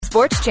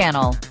Sports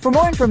Channel. For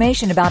more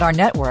information about our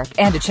network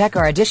and to check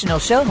our additional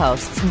show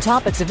hosts and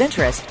topics of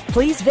interest,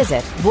 please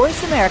visit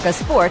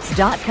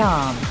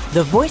voiceamericasports.com.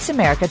 The Voice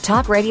America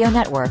Talk Radio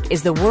Network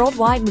is the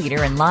worldwide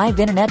leader in live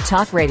Internet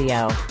talk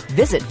radio.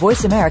 Visit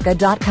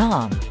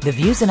voiceamerica.com. The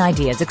views and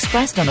ideas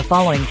expressed on the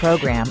following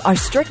program are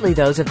strictly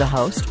those of the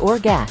host or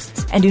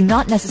guests and do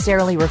not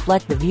necessarily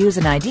reflect the views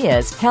and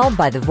ideas held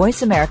by the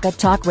Voice America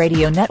Talk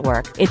Radio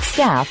Network, its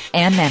staff,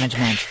 and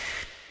management.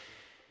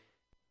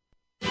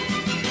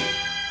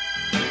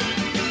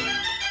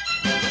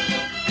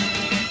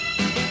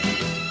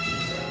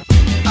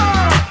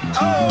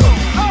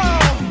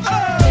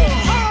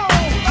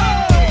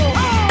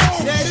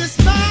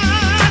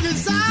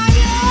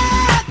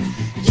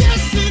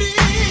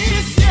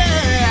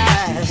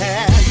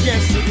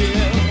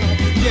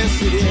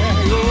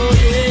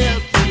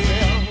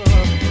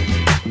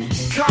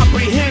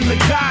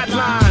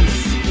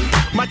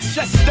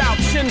 Chest out,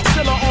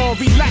 chinchilla on,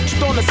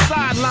 relaxed on the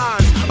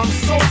sidelines. I'm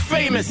so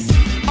famous,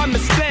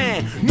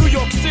 understand. New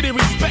York City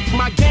respect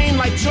my game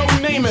like Joe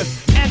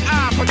Namath, and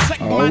I protect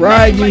my name. All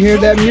right, you hear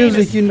that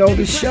music, you know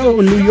the show.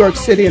 New York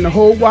City and the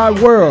whole wide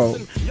world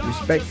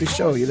respect the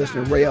show. You're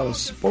listening to Ellis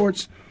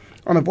Sports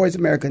on the Voice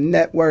America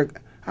Network.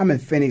 I'm in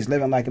Phoenix,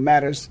 living like it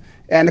matters.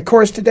 And, of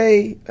course,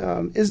 today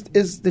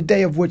is the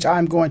day of which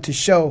I'm going to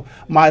show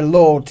my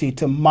loyalty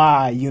to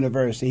my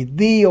university,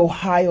 The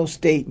Ohio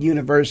State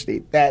University.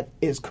 That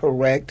is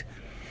correct.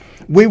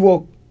 We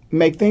will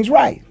make things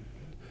right.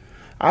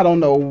 I don't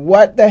know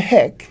what the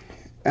heck,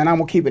 and I'm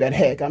going to keep it at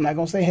heck. I'm not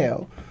going to say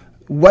hell.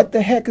 What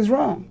the heck is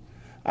wrong?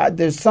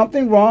 There's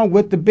something wrong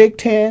with the Big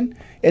Ten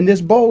in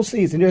this bowl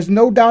season. There's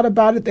no doubt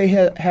about it. They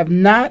have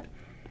not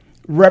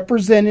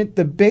represented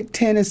the Big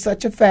Ten in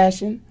such a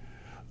fashion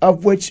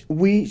of which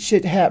we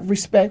should have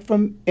respect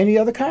from any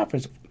other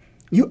conference.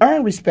 You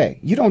earn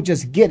respect. You don't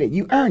just get it.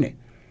 You earn it.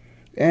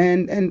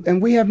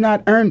 And we have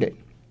not earned it.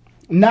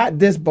 Not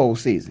this bowl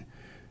season.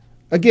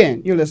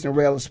 Again, you're listening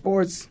to Ellis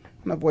Sports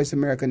on the Voice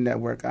America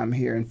Network. I'm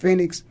here in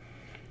Phoenix.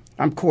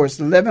 I'm, of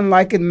course, living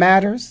like it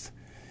matters.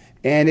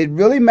 And it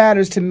really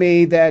matters to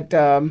me that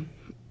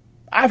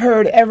I've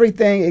heard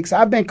everything.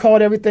 I've been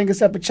called everything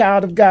except a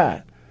child of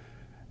God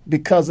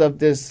because of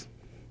this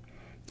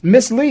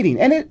misleading.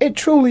 And it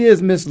truly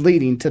is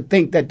misleading to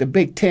think that the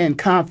Big Ten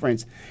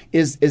Conference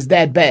is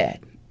that bad,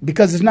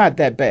 because it's not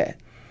that bad.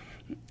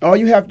 All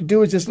you have to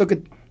do is just look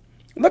at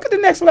the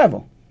next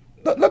level.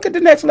 Look at the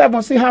next level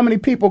and see how many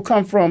people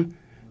come from,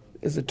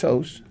 is a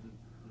toast,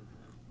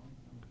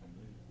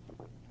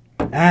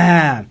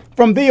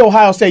 from The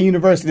Ohio State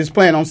University that's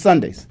playing on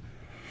Sundays.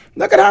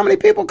 Look at how many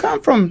people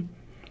come from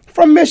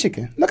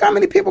Michigan. Look how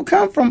many people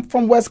come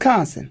from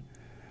Wisconsin.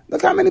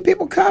 Look how many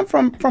people come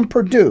from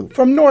Purdue,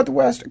 from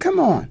Northwestern. Come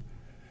on.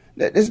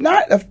 It's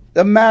not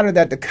a matter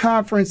that the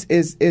conference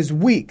is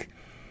weak.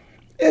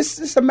 It's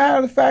just a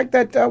matter of the fact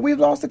that we've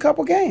lost a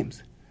couple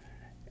games.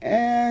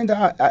 And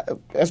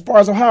as far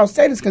as Ohio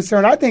State is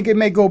concerned, I think it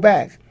may go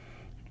back.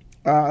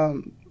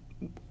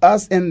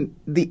 Us in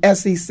the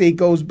SEC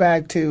goes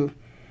back to,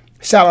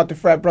 shout out to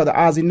frat brother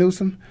Ozzie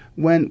Newsome,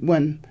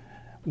 when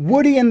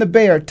Woody and the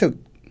Bear took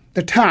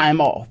the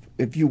time off,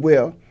 if you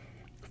will,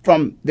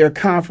 from their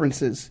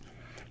conferences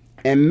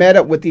and met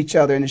up with each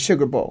other in the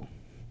Sugar Bowl.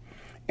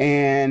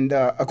 And,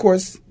 of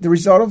course, the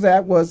result of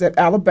that was that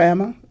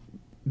Alabama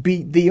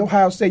beat The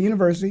Ohio State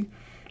University.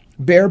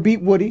 Bear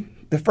beat Woody,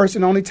 the first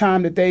and only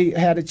time that they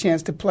had a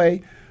chance to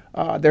play.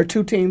 Their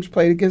two teams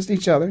played against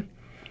each other.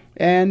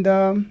 And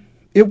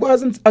it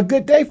wasn't a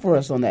good day for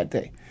us on that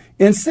day.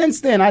 And since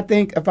then, I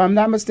think, if I'm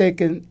not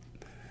mistaken,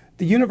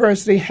 the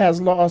university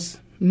has lost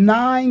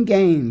 9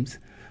 games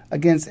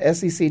against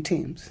SEC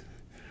teams.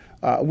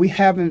 We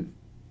haven't,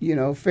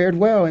 fared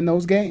well in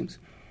those games.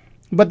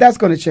 But that's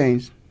going to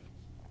change.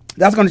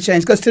 That's going to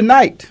change because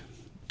tonight,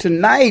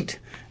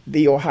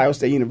 the Ohio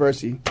State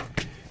University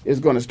is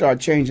going to start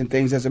changing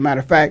things, as a matter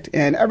of fact.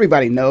 And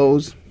everybody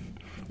knows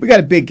we got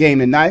a big game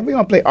tonight. We're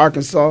going to play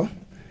Arkansas.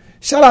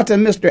 Shout out to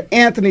Mr.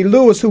 Anthony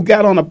Lewis, who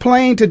got on a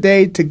plane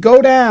today to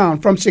go down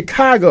from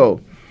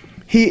Chicago.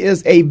 He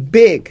is a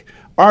big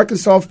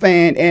Arkansas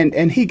fan,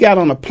 and he got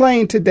on a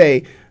plane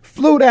today,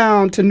 flew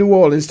down to New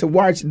Orleans to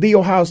watch The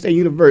Ohio State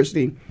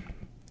University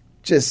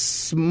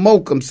just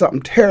smoke them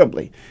something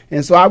terribly.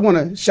 And so I want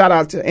to shout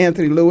out to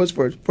Anthony Lewis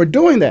for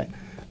doing that.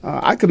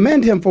 I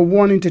commend him for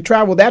wanting to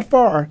travel that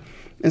far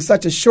in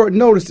such a short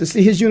notice to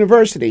see his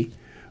university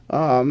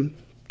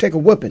take a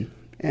whipping.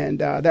 And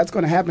that's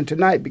going to happen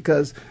tonight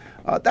because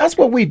that's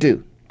what we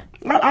do.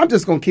 I'm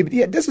just going to keep it.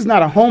 Yeah, this is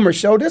not a homer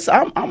show.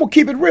 I'm going to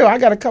keep it real. I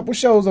got a couple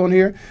shows on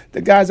here,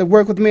 the guys that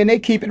work with me, and they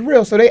keep it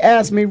real. So they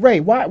asked me, Ray,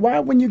 why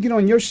when you get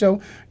on your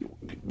show,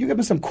 you give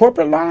me some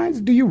corporate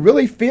lines? Do you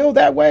really feel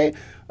that way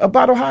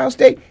about Ohio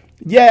State?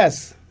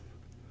 Yes.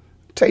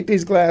 Take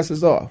these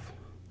glasses off.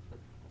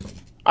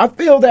 I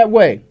feel that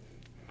way.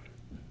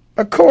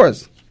 Of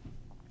course.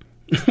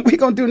 We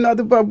going to do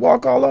nothing but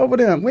walk all over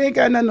them. We ain't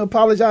got nothing to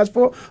apologize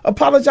for.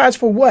 Apologize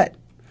for what?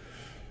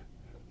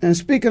 And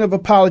speaking of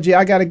apology,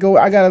 I got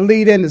to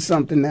lead into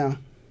something now.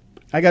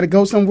 I got to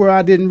go somewhere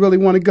I didn't really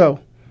want to go.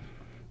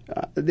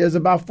 There's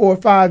about 4 or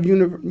 5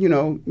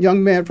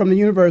 young men from the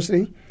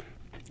university,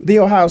 the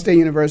Ohio State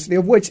University,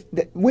 of which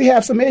we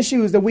have some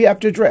issues that we have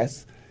to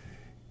address.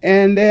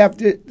 And they have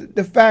to.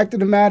 The fact of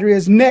the matter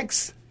is,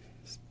 next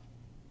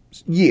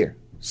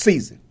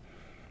season,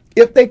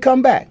 if they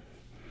come back,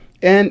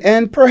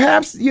 and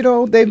perhaps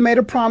they've made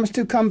a promise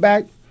to come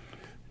back.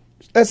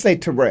 Let's say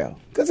Terrell,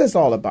 because it's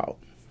all about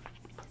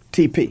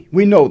TP.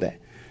 We know that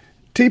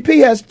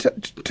TP has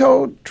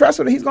told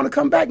Tressel that he's going to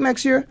come back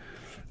next year.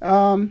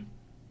 In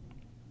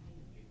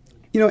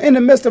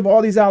the midst of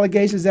all these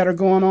allegations that are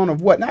going on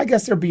of what, and I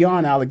guess they're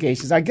beyond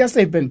allegations. I guess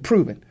they've been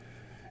proven.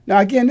 Now,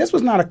 again, this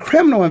was not a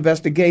criminal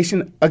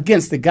investigation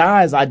against the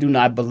guys, I do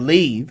not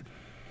believe.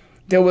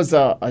 There was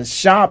a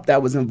shop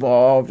that was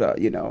involved,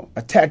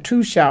 a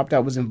tattoo shop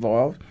that was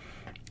involved.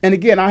 And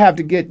again, I have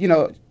to get,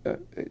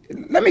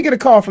 let me get a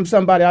call from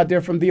somebody out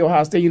there from the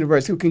Ohio State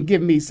University who can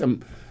give me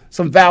some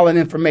valid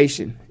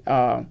information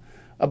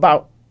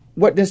about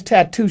what this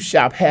tattoo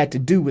shop had to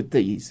do with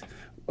these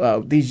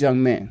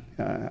young men.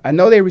 I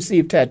know they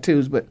received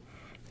tattoos, but,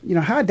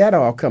 how'd that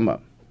all come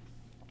up?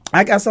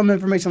 I got some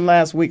information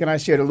last week, and I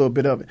shared a little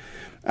bit of it.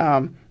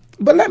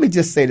 But let me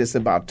just say this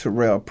about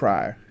Terrell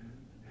Pryor.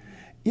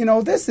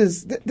 This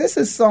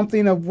is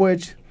something of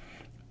which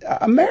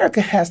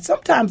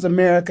sometimes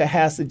America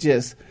has to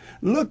just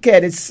look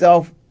at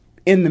itself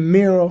in the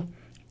mirror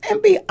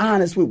and be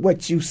honest with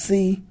what you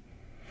see.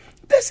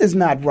 This is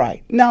not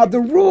right. Now, the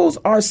rules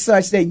are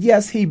such that,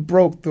 yes, he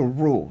broke the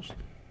rules.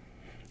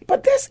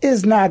 But this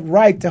is not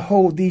right to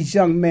hold these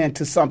young men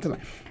to something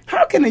like.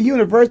 How can the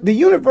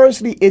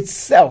university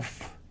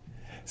itself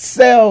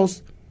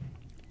sells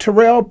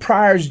Terrell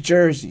Pryor's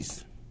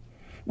jerseys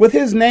with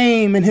his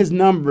name and his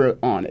number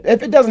on it?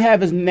 If it doesn't have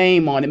his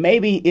name on it,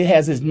 maybe it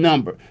has his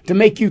number to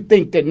make you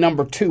think that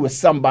number 2 is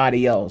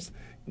somebody else,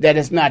 that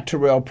it's not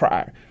Terrell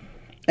Pryor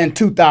in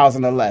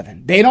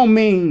 2011. They don't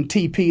mean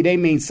TP, they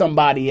mean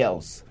somebody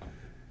else.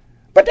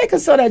 But they can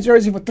sell that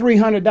jersey for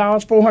 $300,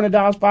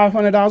 $400,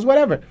 $500,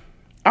 whatever.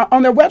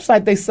 On their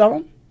website, they sell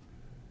them.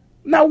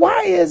 Now,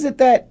 why is it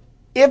that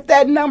if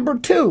that number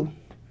 2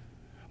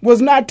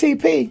 was not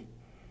TP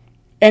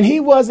and he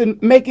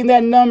wasn't making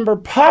that number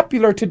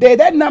popular today,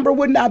 that number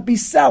would not be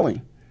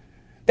selling?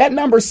 That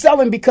number's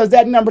selling because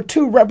that number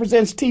 2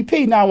 represents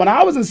TP. Now, when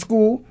I was in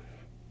school,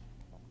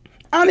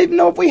 I don't even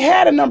know if we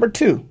had a number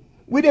 2.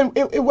 We didn't.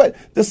 It was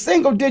the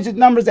single-digit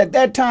numbers at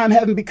that time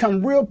haven't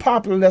become real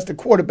popular unless the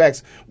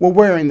quarterbacks were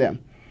wearing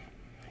them.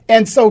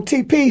 And so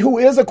TP, who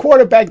is a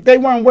quarterback, they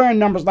weren't wearing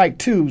numbers like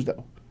 2s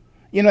though.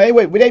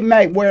 They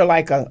might wear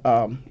like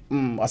a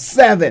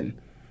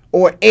 7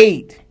 or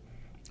 8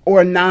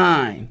 or a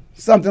 9,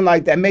 something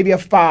like that, maybe a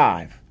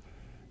 5.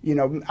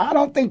 I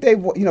don't think they,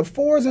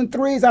 4s and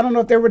 3s, I don't know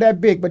if they were that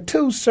big, but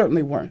 2s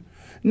certainly weren't.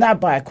 Not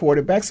by a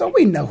quarterback, so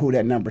we know who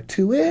that number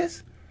 2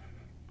 is.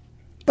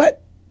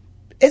 But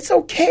it's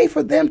okay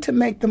for them to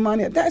make the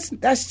money.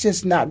 That's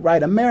just not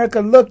right.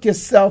 America, look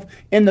yourself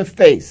in the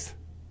face.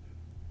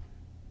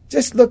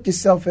 Just look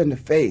yourself in the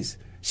face.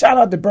 Shout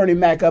out to Bernie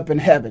Mac up in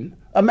heaven.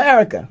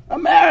 America,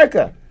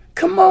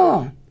 come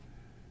on.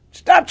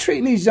 Stop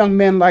treating these young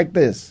men like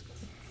this.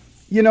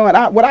 And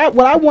what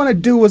I want to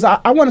do is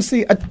I want to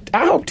see,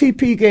 I hope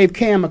TP gave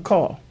Cam a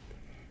call.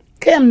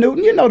 Cam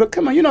Newton,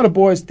 the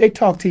boys, they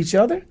talk to each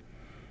other.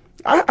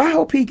 I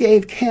hope he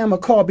gave Cam a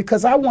call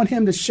because I want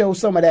him to show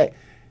some of that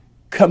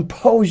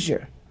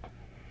composure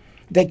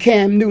that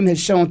Cam Newton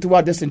has shown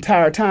throughout this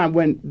entire time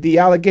when the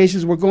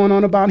allegations were going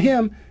on about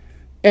him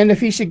and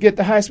if he should get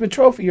the Heisman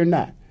Trophy or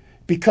not.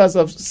 Because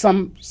of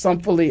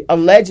something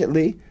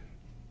allegedly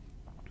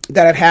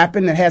that had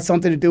happened that had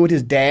something to do with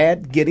his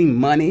dad getting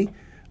money,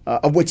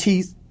 of which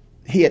he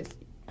had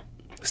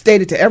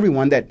stated to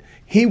everyone that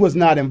he was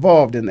not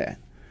involved in that.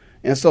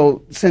 And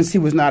so since he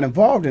was not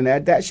involved in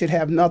that, that should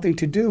have nothing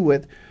to do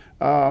with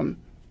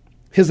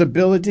his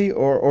ability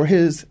or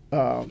his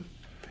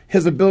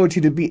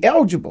ability to be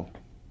eligible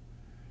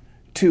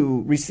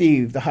to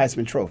receive the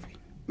Heisman Trophy.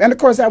 And, of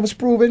course, that was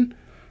proven.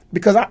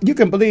 Because you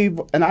can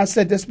believe, and I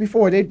said this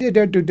before, they did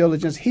their due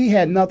diligence. He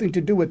had nothing to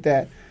do with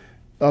that,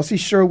 else he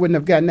sure wouldn't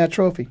have gotten that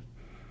trophy.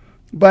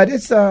 But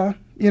it's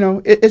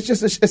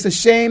it's a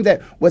shame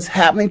that what's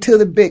happening to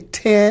the Big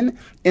Ten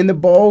in the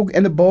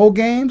bowl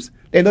games,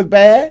 they look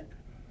bad.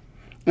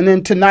 And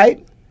then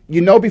tonight,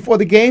 before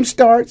the game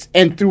starts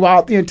and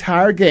throughout the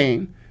entire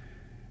game,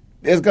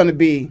 there's going to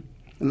be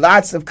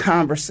lots of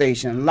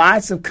conversation,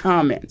 lots of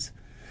comments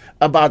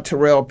about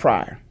Terrell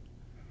Pryor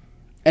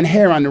and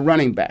hair on the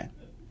running back.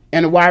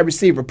 And the wide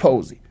receiver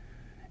Posey,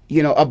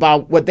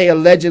 about what they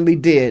allegedly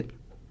did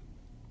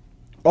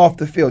off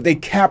the field. They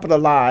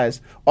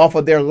capitalized off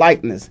of their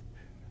likeness.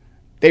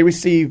 They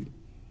received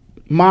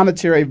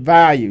monetary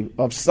value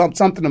of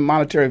something of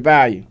monetary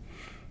value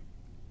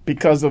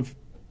because of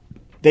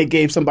they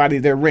gave somebody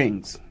their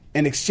rings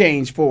in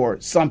exchange for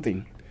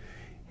something.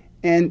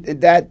 And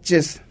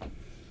that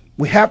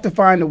we have to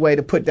find a way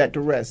to put that to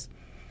rest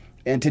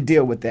and to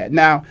deal with that.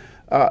 Now,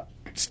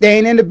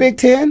 staying in the Big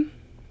Ten,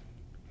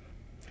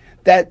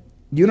 that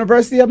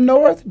University up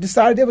north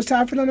decided it was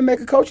time for them to make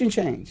a coaching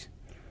change.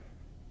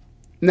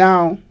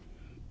 Now,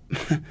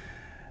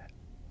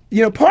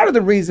 part of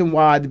the reason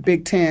why the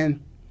Big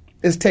Ten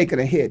is taking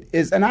a hit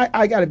is, and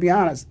I got to be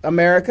honest,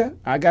 America,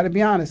 I got to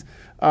be honest,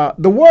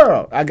 the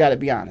world, I got to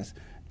be honest.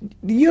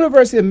 The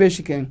University of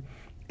Michigan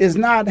is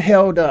not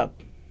held up,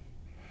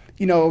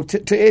 to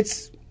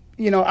its,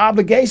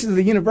 obligations of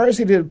the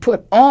university to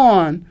put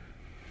on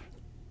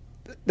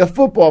the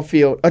football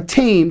field a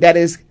team that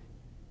is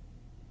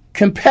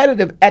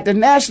competitive at the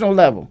national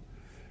level,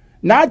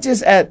 not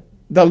just at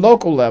the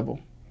local level,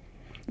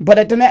 but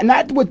at the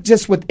not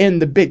just within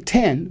the Big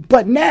Ten,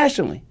 but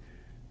nationally.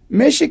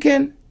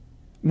 Michigan,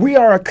 we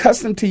are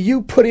accustomed to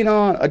you putting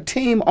on a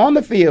team on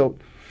the field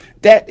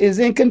that is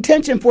in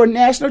contention for a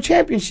national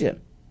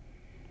championship.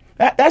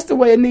 That's the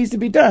way it needs to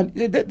be done.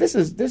 This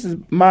is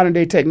modern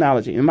day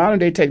technology, and modern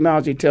day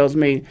technology tells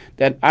me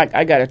that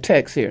I got a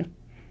text here.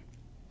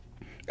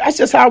 That's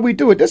just how we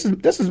do it. This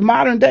is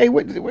modern day.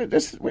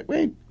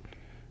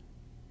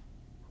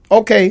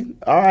 Okay,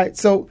 all right.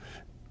 So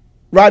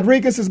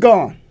Rodriguez is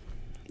gone.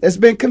 It's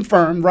been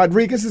confirmed.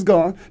 Rodriguez is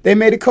gone. They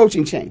made a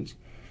coaching change.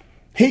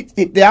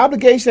 The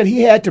obligation that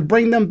he had to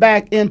bring them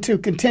back into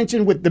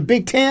contention with the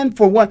Big Ten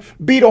for one,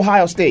 beat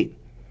Ohio State.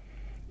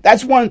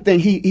 That's one thing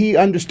he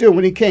understood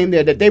when he came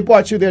there, that they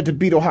brought you there to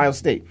beat Ohio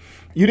State.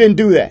 You didn't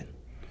do that.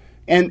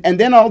 And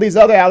then all these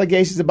other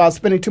allegations about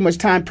spending too much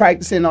time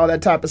practicing and all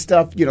that type of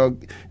stuff.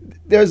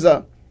 There's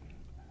a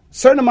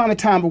certain amount of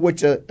time in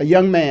which a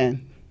young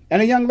man,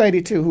 and a young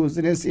lady too, who's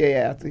an NCAA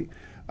athlete,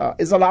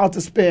 is allowed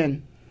to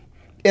spend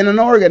in an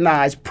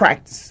organized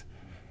practice.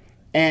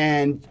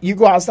 And you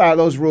go outside of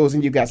those rules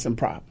and you got some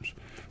problems.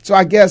 So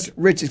I guess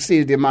Rich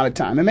exceeded the amount of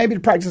time. And maybe the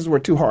practices were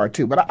too hard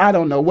too, but I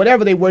don't know.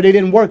 Whatever they were, they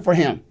didn't work for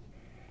him.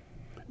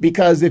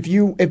 Because if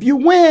you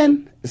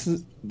win, this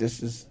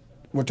is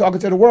we're talking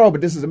to the world,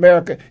 but this is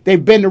America. They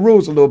bend the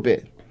rules a little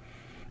bit.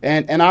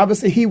 And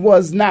obviously he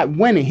was not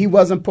winning. He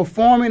wasn't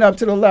performing up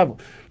to the level.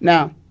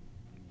 Now,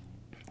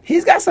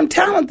 he's got some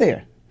talent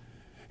there.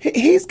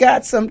 He's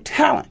got some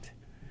talent.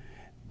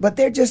 But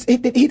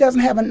he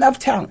doesn't have enough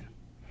talent.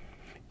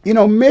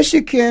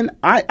 Michigan,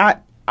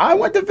 I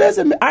went to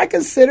visit. I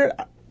considered,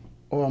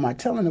 or am I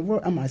telling the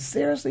world, am I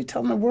seriously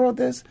telling the world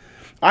this?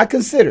 I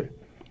considered,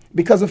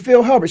 because of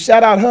Phil Hubbard,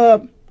 shout out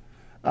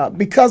Hub,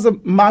 because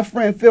of my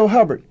friend Phil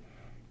Hubbard,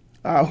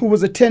 who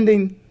was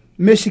attending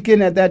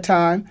Michigan at that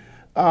time,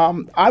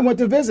 I went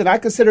to visit. I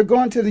considered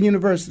going to the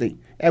university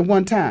at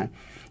one time.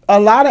 A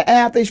lot of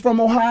athletes from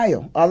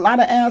Ohio, a lot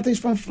of athletes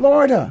from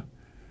Florida,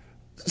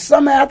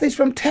 some athletes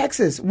from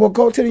Texas will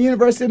go to the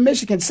University of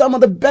Michigan, some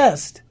of the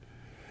best.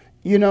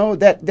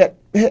 That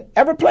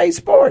ever played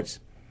sports,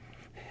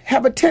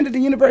 have attended the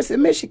University of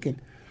Michigan.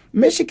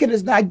 Michigan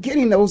is not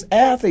getting those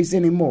athletes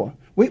anymore.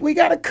 We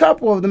got a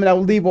couple of them that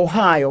will leave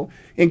Ohio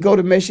and go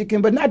to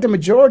Michigan, but not the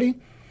majority.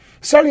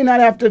 Certainly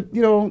not after,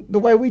 the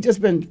way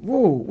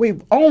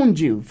we've owned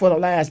you for the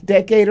last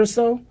decade or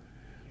so.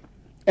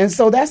 And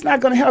so that's not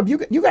going to help.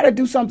 You got to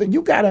do something.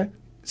 You got to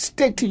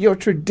stick to your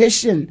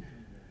tradition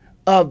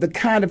of the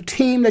kind of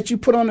team that you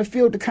put on the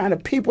field, the kind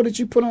of people that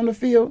you put on the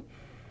field.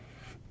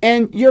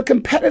 And your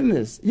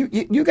competitiveness.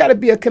 You got to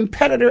be a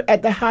competitor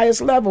at the highest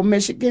level,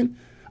 Michigan.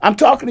 I'm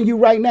talking to you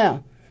right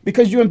now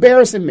because you're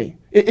embarrassing me.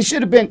 It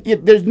should have been,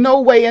 there's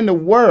no way in the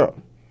world.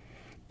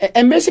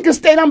 And Michigan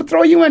State, I'm going to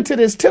throw you into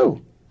this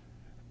too.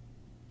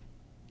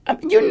 I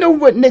mean, you knew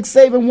what Nick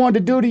Saban wanted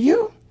to do to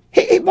you.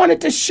 He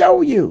wanted to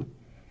show you.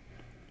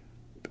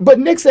 But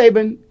Nick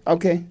Saban,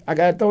 okay, I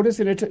got to throw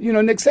this in there too.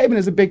 Nick Saban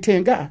is a Big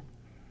Ten guy.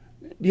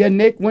 Yeah,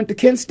 Nick went to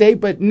Kent State,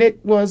 but Nick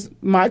was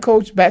my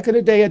coach back in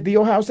the day at The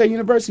Ohio State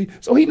University.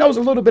 So he knows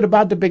a little bit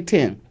about the Big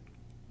Ten.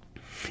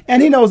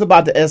 And he knows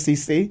about the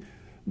SEC.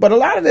 But a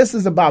lot of this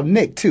is about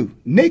Nick, too.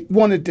 Nick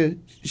wanted to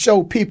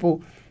show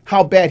people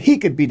how bad he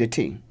could be the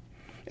team.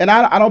 And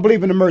I don't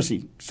believe in the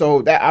mercy.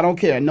 So that I don't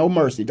care. No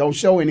mercy. Don't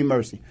show any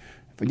mercy.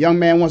 If a young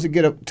man wants to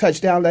get a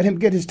touchdown, let him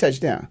get his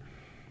touchdown.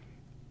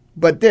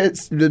 But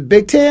the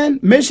Big Ten,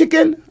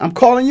 Michigan, I'm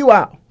calling you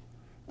out.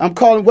 I'm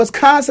calling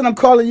Wisconsin, I'm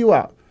calling you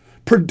out.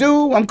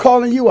 Purdue, I'm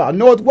calling you out.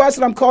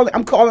 Northwestern, I'm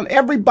calling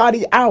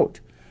everybody out.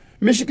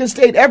 Michigan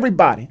State,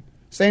 everybody.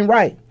 Same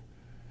right.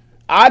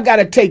 I got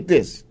to take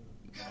this.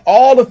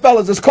 All the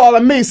fellas is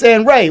calling me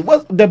saying, Ray,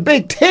 what the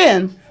Big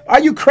Ten? Are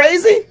you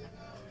crazy?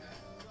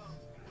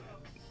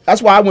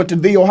 That's why I went to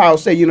The Ohio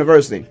State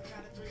University.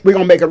 We're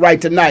going to make it right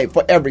tonight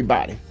for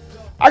everybody.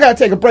 I got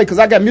to take a break because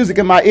I got music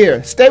in my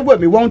ear. Stay with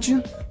me, won't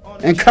you?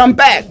 And come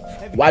back.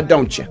 Why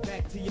don't you?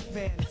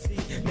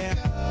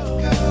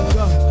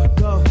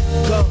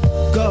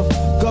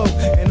 Go,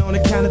 and on the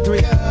count of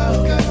three.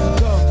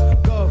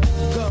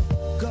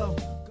 Go.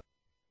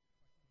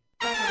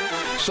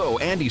 So,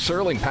 Andy Andy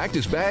Serling packed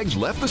his bags,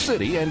 left the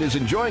city, and is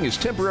enjoying his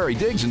temporary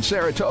digs in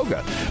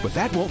Saratoga. But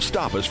that won't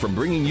stop us from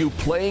bringing you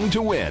Playing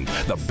to Win,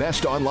 the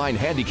best online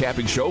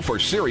handicapping show for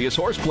serious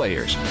horse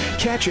players.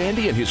 Catch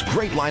Andy and his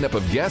great lineup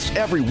of guests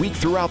every week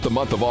throughout the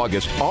month of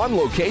August on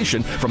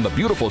location from the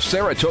beautiful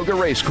Saratoga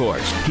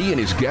Racecourse. He and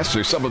his guests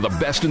are some of the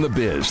best in the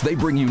biz. They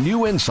bring you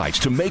new insights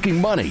to making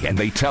money, and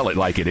they tell it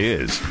like it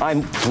is.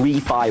 I'm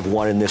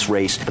 3-5-1 in this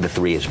race, but the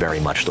 3 is very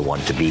much the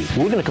one to beat.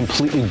 We're going to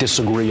completely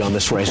disagree on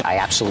this race. I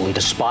absolutely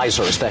despise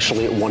her,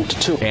 especially at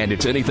 1-2. And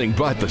it's anything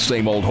but the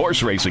same old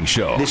horse racing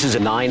show. This is a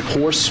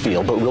 9-horse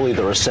field, but really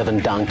there are 7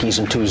 donkeys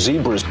and 2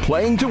 zebras.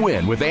 Playing to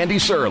Win with Andy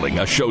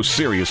Serling, a show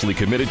seriously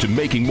committed to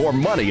making more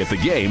money at the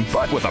game,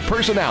 but with a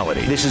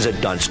personality. This is a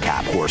dunce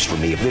cap horse for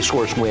me. If this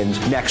horse wins,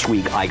 next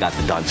week I got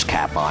the dunce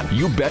cap on.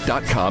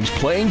 YouBet.com's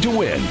Playing to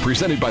Win,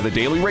 presented by the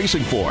Daily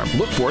Racing Form.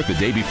 Look for it the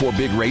day before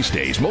big race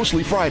days,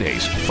 mostly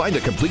Fridays. Find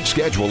a complete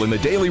schedule in the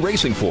Daily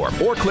Racing Form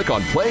or click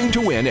on Playing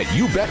to Win at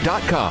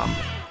YouBet.com.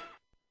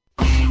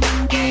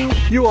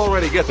 You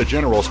already get the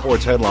general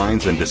sports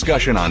headlines and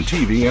discussion on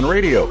TV and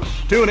radio.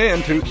 Tune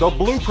in to The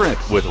Blueprint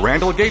with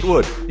Randall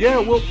Gatewood. Yeah,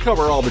 we'll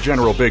cover all the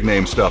general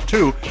big-name stuff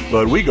too,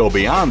 but we go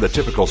beyond the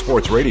typical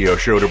sports radio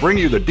show to bring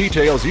you the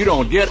details you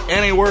don't get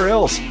anywhere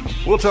else.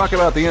 We'll talk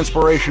about the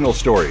inspirational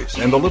stories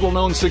and the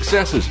little-known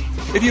successes.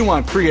 If you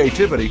want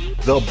creativity,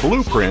 The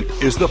Blueprint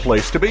is the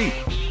place to be.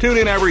 Tune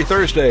in every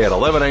Thursday at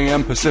 11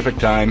 a.m. Pacific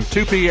Time,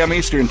 2 p.m.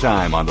 Eastern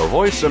Time on the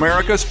Voice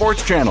America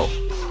Sports Channel.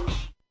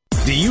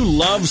 Do you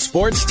love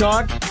sports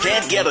talk?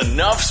 Can't get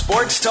enough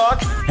sports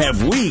talk?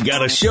 Have we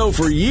got a show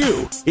for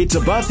you? It's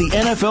about the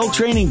NFL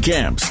training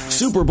camps,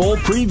 Super Bowl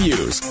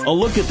previews, a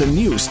look at the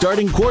new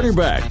starting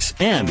quarterbacks,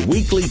 and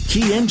weekly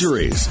key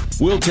injuries.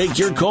 We'll take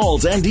your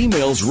calls and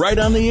emails right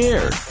on the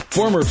air.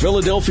 Former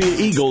Philadelphia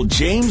Eagle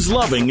James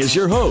Loving is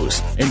your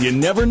host, and you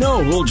never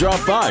know who'll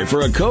drop by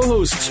for a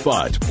co-host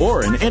spot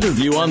or an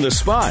interview on the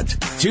spot.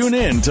 Tune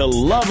in to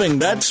Loving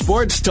That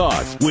Sports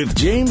Talk with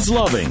James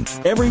Loving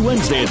every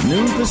Wednesday at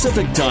noon Pacific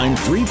Time,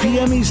 3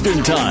 p.m.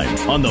 Eastern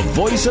Time on the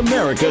Voice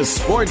America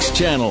Sports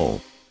Channel.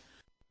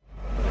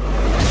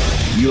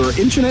 Your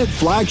internet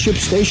flagship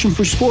station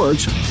for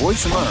sports,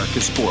 Voice America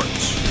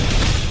Sports.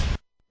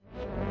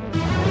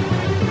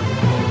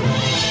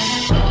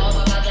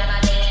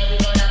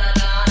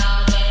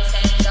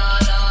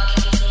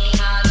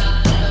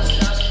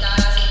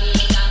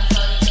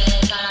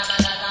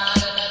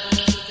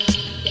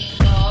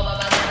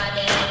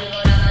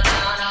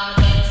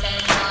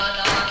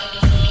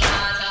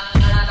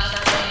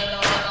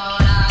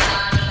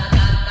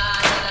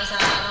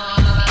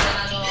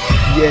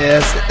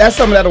 Yes, that's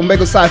some of that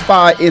Omega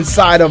Sci-Fi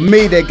inside of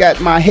me that got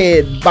my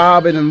head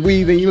bobbing and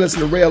weaving. You listen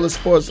to Rail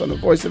Sports on the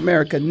Voice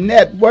America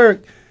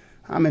Network.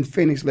 I'm in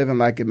Phoenix living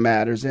like it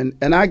matters. And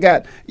I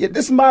got,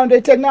 this is modern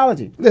day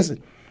technology.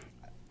 Listen,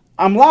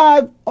 I'm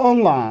live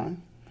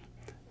online.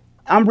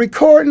 I'm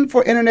recording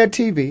for internet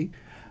TV.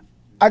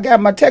 I got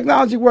my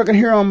technology working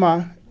here on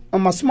my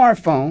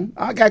smartphone.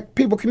 I got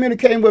people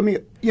communicating with me,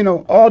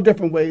 all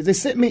different ways. They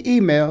sent me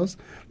emails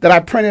that I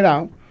printed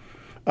out.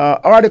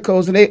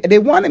 Articles, and they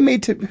wanted me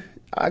to.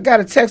 I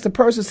got a text. The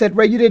person said,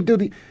 "Ray, you didn't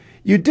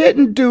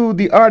do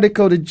the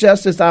article the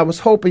justice I was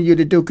hoping you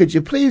to do. Could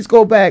you please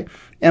go back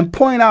and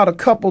point out a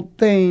couple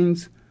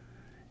things,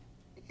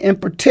 in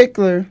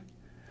particular,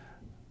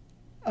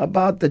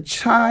 about the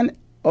China?"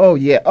 Oh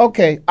yeah,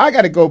 okay. I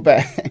got to go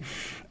back.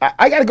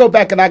 I got to go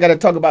back and I got to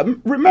talk about.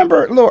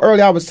 Remember, a little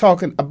earlier I was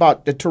talking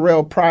about the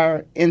Terrell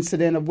Pryor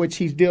incident of which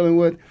he's dealing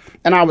with,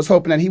 and I was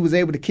hoping that he was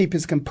able to keep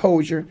his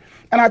composure.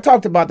 And I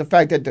talked about the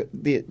fact that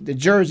the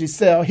jerseys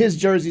his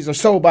jerseys are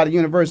sold by the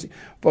university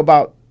for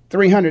about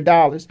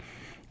 $300.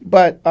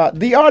 But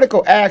the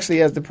article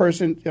actually, as the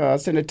person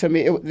sent it to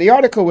me, the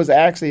article was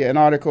actually an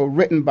article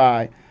written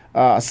by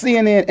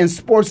CNN and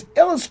Sports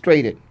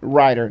Illustrated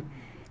writer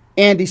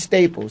Andy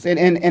Staples, and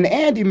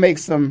Andy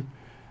makes some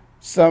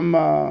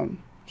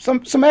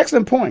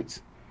excellent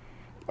points.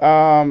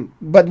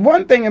 But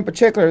one thing in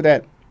particular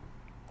that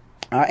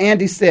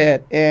Andy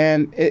said,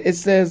 and it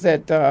says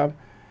that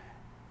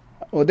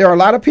there are a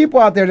lot of people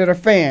out there that are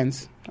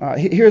fans.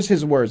 Here's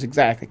his words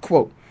exactly.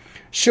 Quote,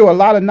 "Sure, a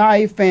lot of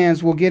naive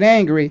fans will get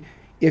angry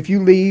if you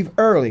leave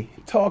early."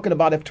 Talking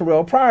about if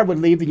Terrell Pryor would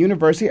leave the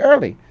university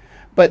early.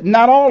 But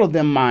not all of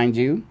them, mind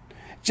you.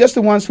 Just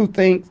the ones who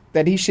think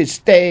that he should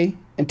stay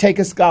and take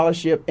a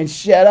scholarship and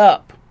shut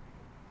up.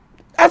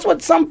 That's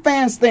what some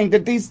fans think,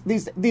 that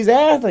these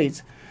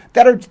athletes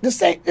that are the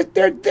same,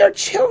 they're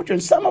children.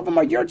 Some of them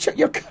are your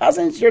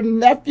cousins, your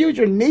nephews,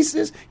 your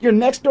nieces, your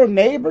next door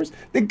neighbors,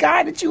 the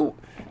guy that you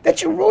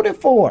rooted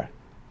for.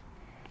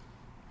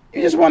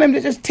 You just want him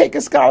to just take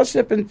a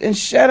scholarship and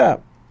shut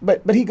up.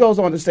 But he goes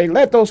on to say,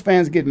 let those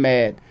fans get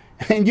mad,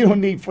 and you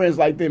don't need friends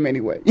like them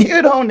anyway.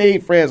 You don't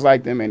need friends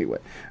like them anyway.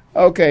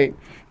 Okay,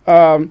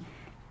 and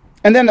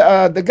then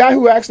the guy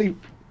who actually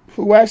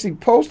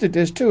posted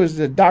this too is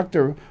the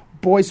Dr.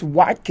 Boyce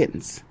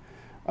Watkins.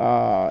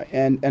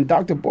 And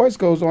Dr. Boyce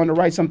goes on to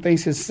write some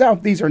things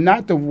himself. These are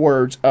not the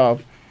words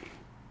of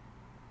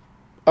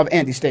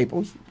Andy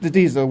Staples.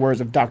 These are the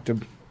words of Dr.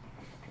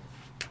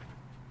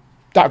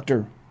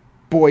 Dr.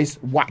 Boyce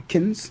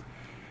Watkins.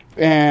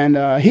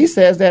 And he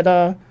says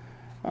that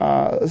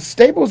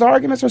Staples'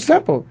 arguments are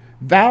simple,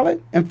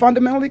 valid, and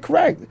fundamentally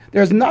correct.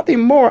 There's nothing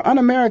more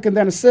un-American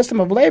than a system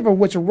of labor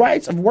which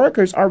rights of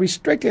workers are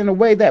restricted in a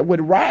way that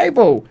would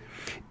rival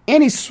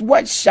any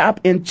sweatshop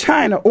in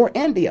China or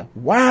India.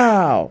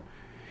 Wow.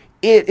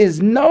 It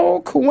is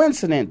no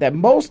coincidence that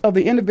most of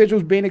the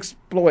individuals being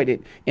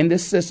exploited in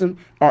this system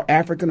are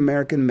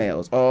African-American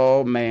males.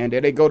 Oh, man,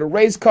 there they go. The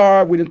race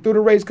car. We done threw the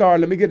race car.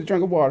 Let me get a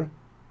drink of water.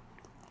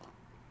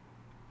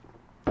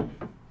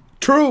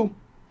 True.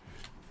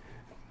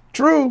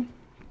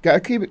 Got to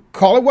keep it.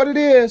 Call it what it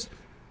is.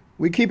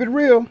 We keep it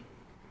real.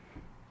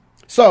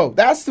 So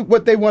that's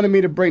what they wanted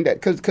me to bring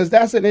that, because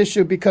that's an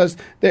issue, because,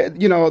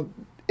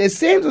 it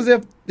seems as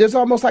if there's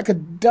almost like a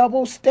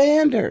double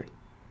standard.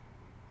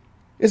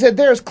 Is that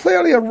there's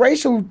clearly a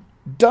racial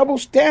double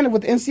standard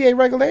with NCAA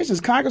regulations.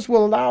 Congress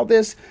will allow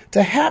this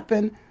to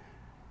happen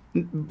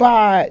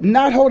by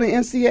not holding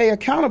NCAA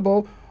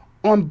accountable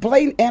on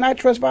blatant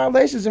antitrust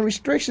violations and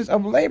restrictions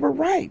of labor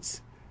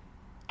rights.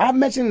 I've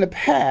mentioned in the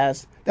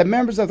past that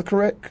members of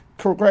the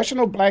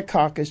Congressional Black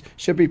Caucus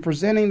should be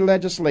presenting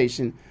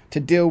legislation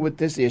to deal with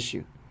this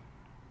issue.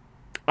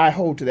 I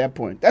hold to that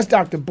point. That's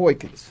Dr.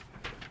 Boykins.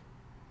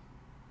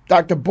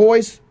 Dr.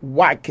 Boyce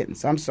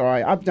Watkins. I'm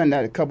sorry. I've done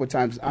that a couple of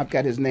times. I've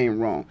got his name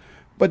wrong.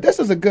 But this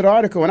is a good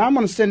article, and I'm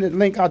going to send the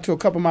link out to a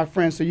couple of my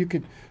friends so you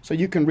can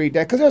read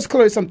that, because there's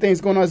clearly some things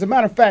going on. As a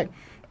matter of fact,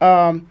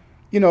 an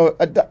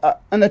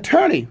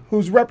attorney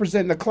who's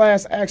representing a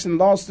class action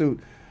lawsuit,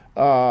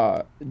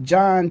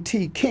 John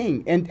T.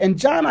 King, and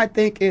John, I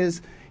think,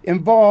 is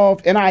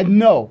involved, and I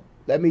know,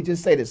 let me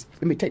just say this.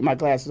 Let me take my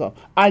glasses off.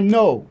 I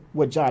know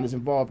what John is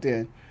involved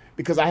in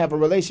because I have a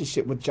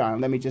relationship with John.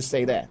 Let me just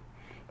say that.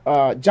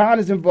 John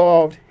is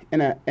involved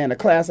in a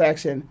class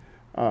action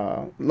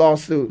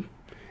lawsuit.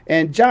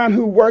 And John,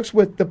 who works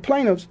with the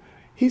plaintiffs,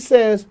 he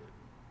says,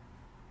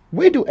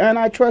 we do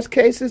antitrust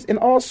cases in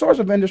all sorts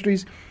of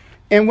industries.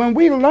 And when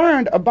we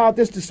learned about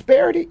this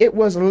disparity, it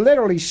was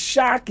literally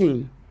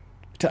shocking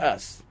to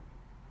us.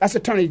 That's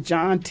Attorney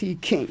John T.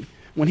 King,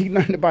 when he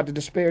learned about the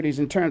disparities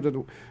in terms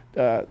of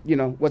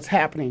what's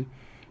happening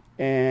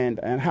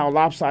and how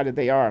lopsided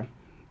they are.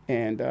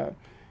 And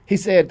he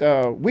said,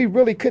 we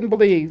really couldn't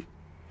believe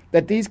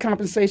that these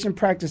compensation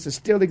practices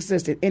still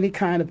exist in any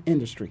kind of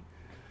industry.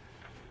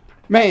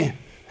 Man,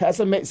 that's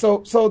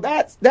amazing. So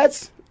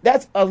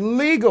that's a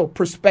legal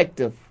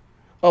perspective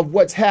of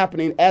what's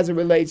happening as it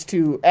relates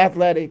to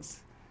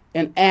athletics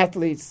and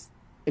athletes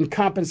and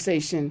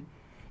compensation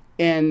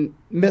and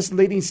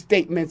misleading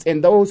statements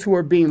and those who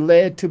are being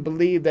led to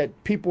believe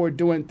that people are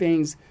doing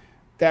things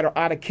that are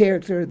out of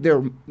character,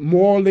 they're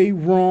morally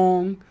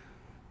wrong,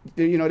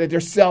 that they're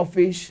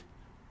selfish.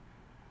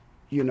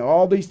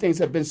 All these things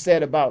have been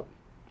said about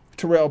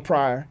Terrell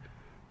Pryor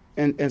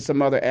and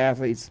some other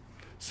athletes.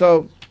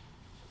 So,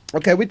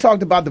 okay, we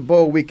talked about the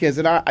bowl weekends,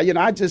 and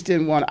I just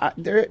didn't want.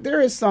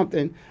 There is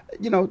something,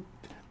 I'm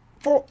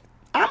going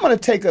to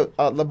take a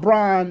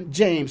LeBron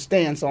James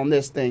stance on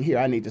this thing here.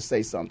 I need to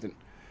say something.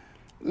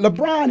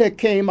 LeBron had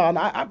came out, and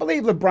I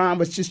believe LeBron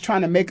was just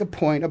trying to make a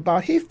point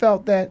about he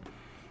felt that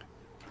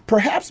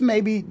perhaps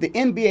maybe the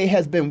NBA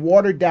has been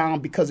watered down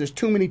because there's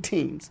too many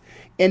teams,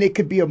 and it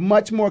could be a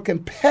much more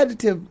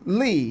competitive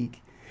league,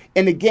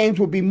 and the games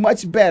would be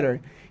much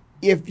better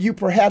if you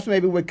perhaps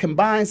maybe would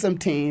combine some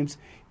teams,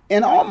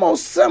 and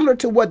almost similar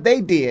to what they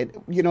did,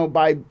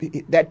 by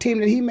that team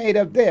that he made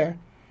up there,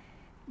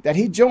 that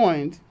he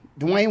joined,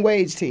 Dwayne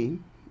Wade's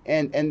team,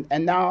 and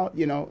now,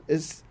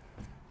 is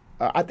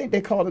I think they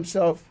call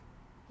themselves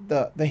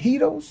the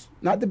Heatles,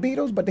 not the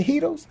Beatles, but the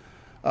Heatles.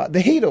 The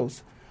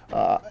Heatles,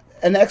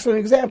 an excellent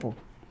example.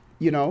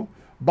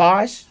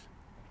 Bosh,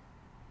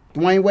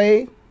 Dwayne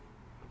Wade,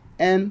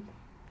 and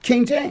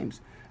King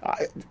James.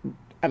 A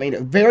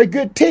very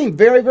good team,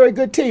 very, very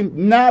good team.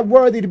 Not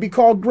worthy to be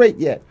called great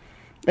yet.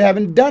 They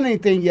haven't done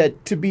anything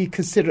yet to be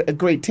considered a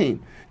great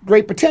team.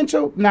 Great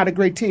potential, not a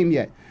great team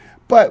yet.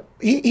 But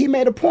he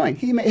made a point.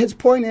 His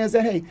point is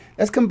that, hey,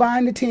 let's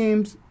combine the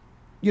teams,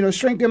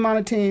 shrink the amount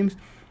of teams,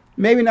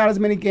 maybe not as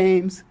many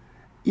games,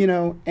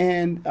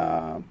 and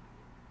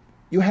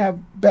you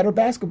have better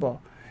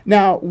basketball.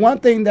 Now, one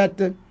thing that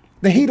the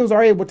Heatles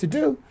are able to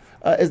do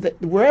is that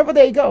wherever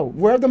they go,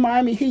 wherever the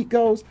Miami Heat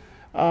goes,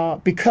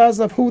 because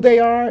of who they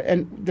are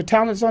and the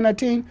talents on that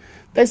team,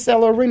 they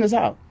sell arenas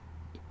out.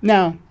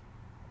 Now,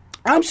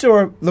 I'm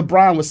sure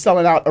LeBron was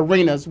selling out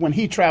arenas when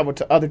he traveled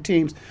to other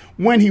teams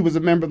when he was a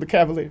member of the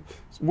Cavaliers.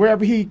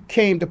 Wherever he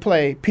came to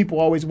play,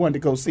 people always wanted to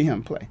go see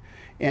him play.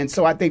 And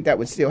so I think that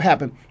would still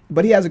happen.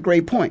 But he has a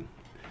great point.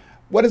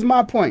 What is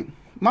my point?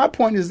 My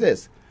point is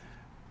this.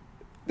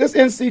 This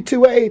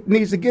NC2A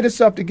needs to get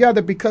itself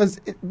together because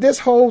this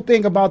whole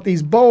thing about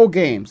these bowl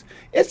games,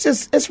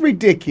 it's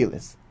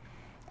ridiculous.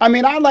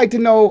 I'd like to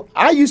know,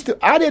 I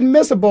didn't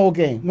miss a bowl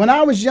game. When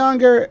I was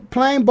younger,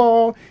 playing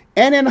ball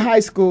and in high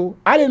school,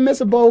 I didn't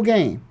miss a bowl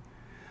game.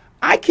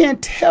 I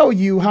can't tell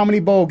you how many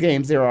bowl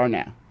games there are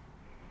now.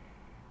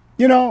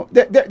 You know,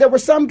 there were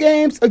some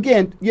games,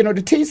 again, you know,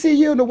 the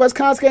TCU and the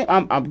Wisconsin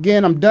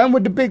game, I'm done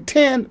with the Big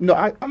Ten. No,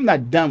 I'm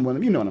not done with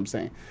them. You know what I'm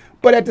saying.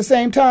 But at the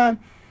same time,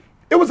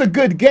 it was a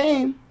good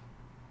game.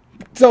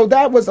 So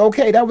that was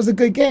okay. That was a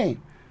good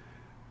game.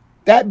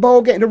 That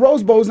bowl game, the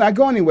Rose Bowl's not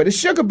going anywhere. The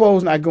Sugar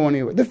Bowl's not going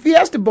anywhere. The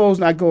Fiesta Bowl's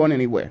not going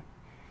anywhere.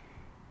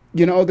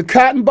 You know, the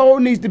Cotton Bowl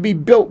needs to be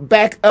built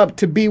back up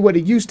to be what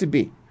it used to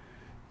be.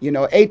 You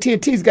know,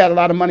 AT&T's got a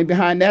lot of money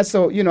behind that.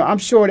 So, you know, I'm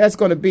sure that's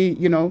going to be,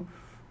 you know,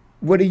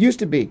 what it used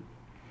to be.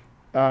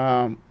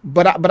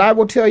 But I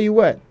will tell you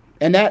what,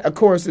 and that, of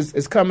course,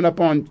 is coming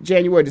up on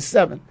January the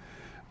 7th.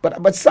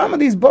 But some of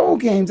these bowl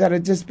games that are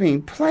just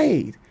being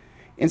played,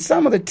 and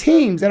some of the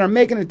teams that are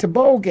making it to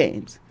bowl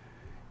games,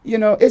 you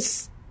know,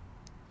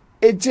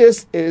 it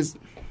just is,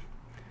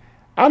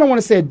 I don't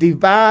want to say it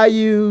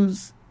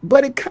devalues,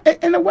 but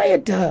in a way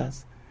it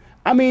does.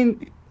 I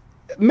mean,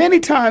 many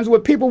times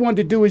what people want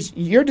to do is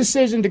your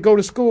decision to go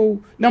to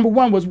school, number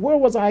one was, where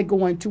was I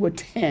going to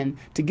attend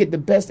to get the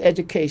best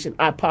education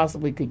I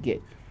possibly could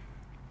get?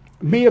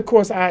 Me, of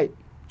course, I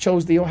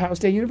chose the Ohio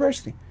State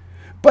University.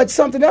 But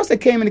something else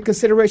that came into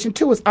consideration,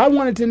 too, is I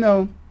wanted to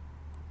know,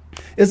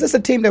 is this a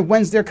team that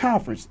wins their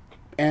conference?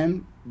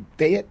 And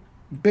they had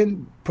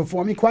been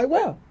performing quite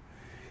well.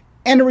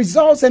 And the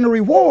results and the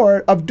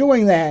reward of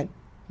doing that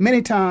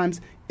many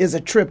times is a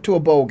trip to a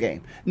bowl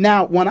game.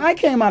 Now, when I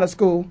came out of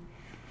school,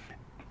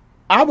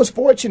 I was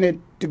fortunate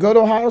to go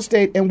to Ohio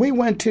State, and we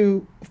went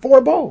to 4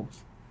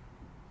 bowls.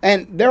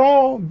 And they're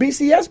all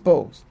BCS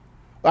bowls.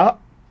 Well,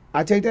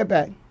 I take that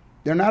back.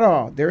 They're not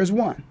all. There is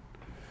one.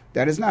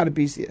 That is not a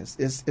BCS.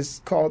 It's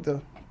called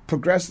the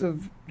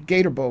Progressive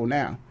Gator Bowl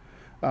now.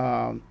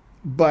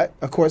 But,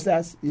 of course,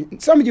 that's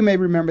some of you may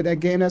remember that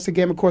game. That's the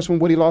game, of course, when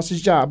Woody lost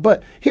his job.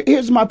 But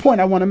here's my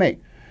point I want to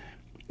make.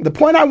 The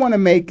point I want to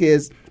make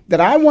is that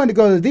I wanted to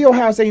go to the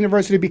Ohio State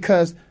University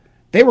because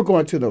they were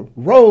going to the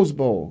Rose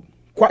Bowl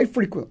quite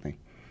frequently.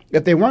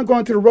 If they weren't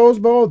going to the Rose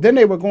Bowl, then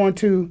they were going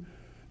to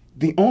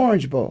the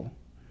Orange Bowl.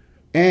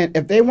 And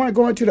if they weren't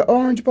going to the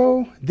Orange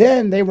Bowl,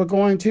 then they were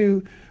going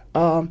to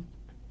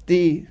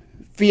the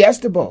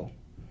Fiesta Bowl.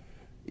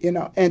 You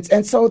know,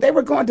 and so they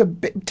were going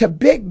to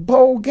big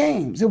bowl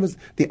games. It was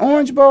the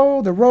Orange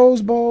Bowl, the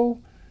Rose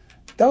Bowl.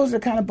 Those are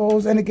kind of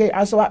bowls in the game.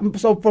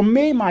 So for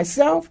me,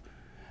 myself,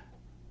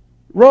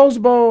 Rose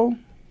Bowl,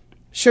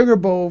 Sugar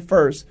Bowl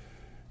first.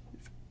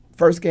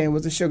 First game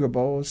was the Sugar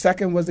Bowl.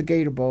 Second was the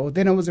Gator Bowl.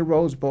 Then it was the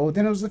Rose Bowl.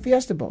 Then it was the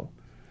Fiesta Bowl.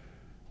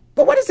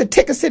 But what is the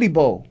Ticket City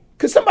Bowl?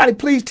 Could somebody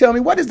please tell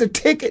me, what is the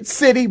Ticket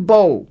City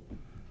Bowl?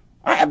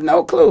 I have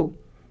no clue.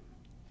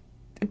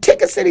 The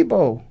Ticket City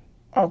Bowl.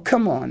 Oh,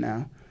 come on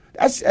now.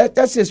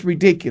 That's just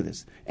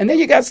ridiculous. And then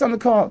you got something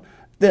called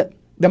the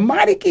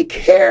Mighty Key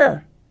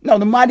Car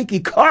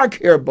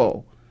Care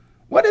Bowl.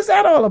 What is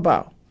that all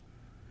about?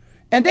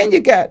 And then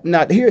you got,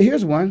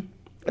 here's one.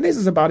 And this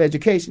is about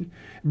education.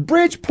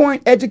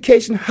 Bridgepoint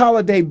Education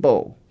Holiday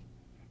Bowl.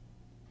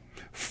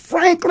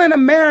 Franklin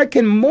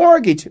American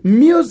Mortgage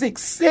Music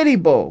City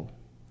Bowl.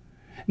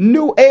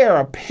 New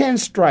Era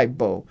Pinstripe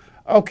Bowl.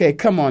 Okay,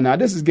 come on now.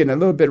 This is getting a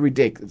little bit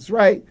ridiculous,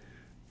 right?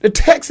 The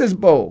Texas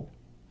Bowl.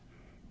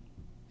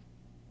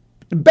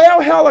 The Bell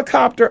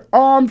Helicopter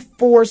Armed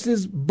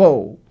Forces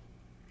Bowl.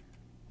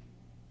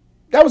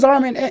 That was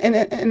Army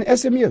and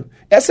SMU.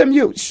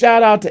 SMU,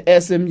 shout out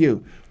to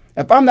SMU.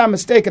 If I'm not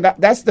mistaken,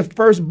 that's the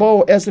first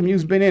bowl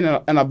SMU's been in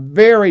a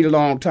very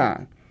long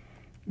time.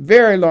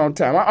 Very long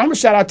time. I'm going to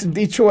shout out to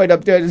Detroit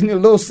up there, this new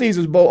Little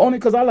Caesars Bowl, only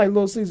because I like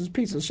Little Caesars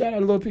pizza. Shout out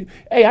to Little Pizza.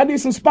 Hey, I need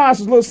some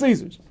sponsors, Little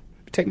Caesars.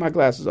 Take my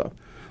glasses off.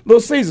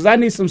 Little Caesars, I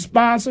need some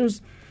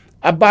sponsors.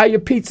 I buy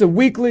your pizza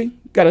weekly.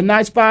 Got a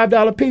nice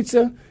 $5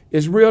 pizza.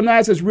 It's real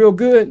nice. It's real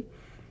good.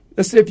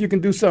 Let's see if you can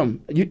do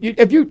something.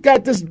 If you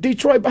got this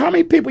Detroit, how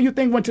many people you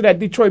think went to that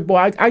Detroit Bowl?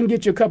 I can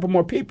get you a couple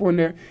more people in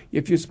there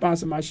if you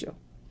sponsor my show.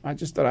 I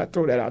just thought I'd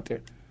throw that out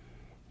there.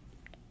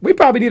 We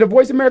probably need a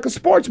Voice America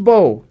Sports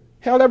Bowl.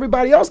 Hell,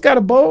 everybody else got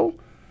a bowl.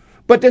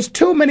 But there's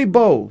too many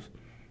bowls.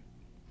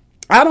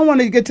 I don't want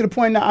to get to the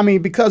point now,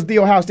 because the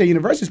Ohio State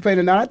University is playing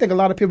it now, I think a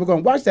lot of people are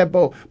going to watch that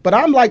bowl. But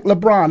I'm like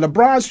LeBron.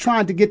 LeBron's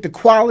trying to get the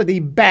quality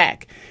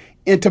back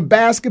into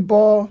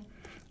basketball.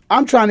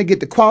 I'm trying to get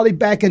the quality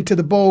back into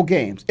the bowl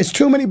games. It's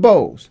too many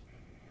bowls.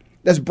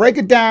 Let's break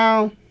it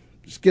down.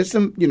 Let's get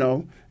some,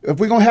 if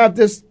we're going to have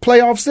this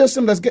playoff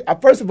system,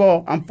 first of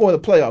all, I'm for the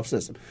playoff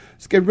system.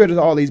 Let's get rid of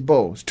all these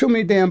bowls. Too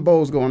many damn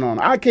bowls going on.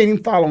 I can't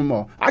even follow them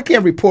all. I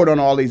can't report on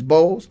all these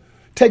bowls.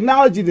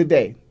 Technology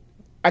today,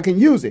 I can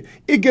use it.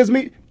 It gives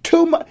me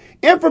too much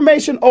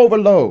information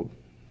overload.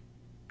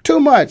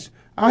 Too much.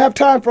 I don't have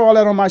time for all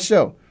that on my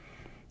show.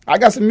 I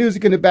got some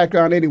music in the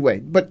background anyway,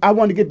 but I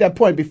wanted to get that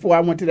point before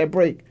I went to that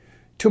break.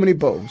 Too many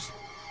bowls.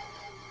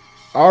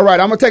 All right,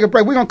 I'm going to take a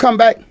break. We're going to come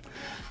back.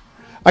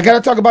 I got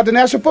to talk about the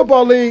National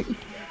Football League.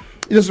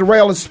 This is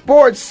Rail of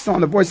Sports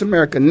on the Voice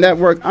America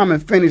Network. I'm in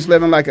Phoenix,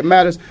 living like it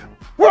matters.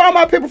 Where are all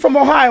my people from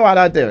Ohio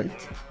out there?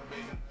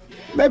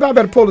 Maybe I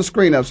better pull the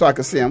screen up so I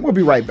can see them. We'll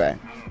be right back.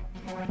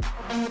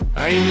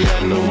 I ain't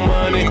got no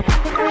money.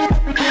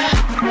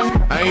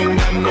 I ain't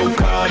got no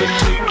car to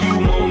take you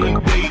on a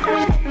date.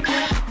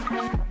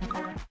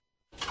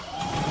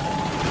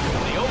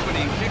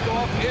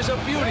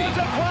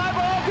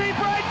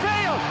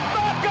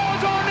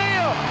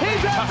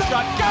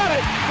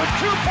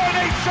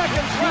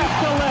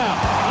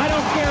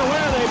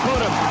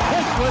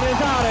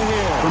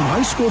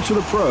 high school to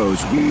the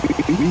pros, we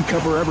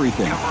cover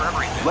everything.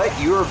 Let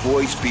your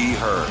voice be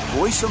heard.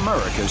 Voice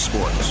America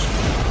Sports.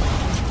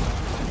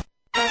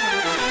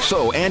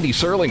 So Andy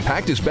Serling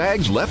packed his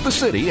bags, left the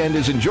city, and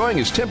is enjoying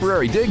his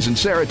temporary digs in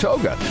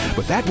Saratoga.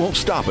 But that won't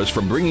stop us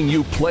from bringing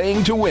you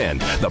Playing to Win,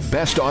 the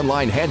best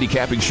online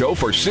handicapping show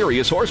for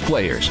serious horse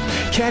players.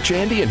 Catch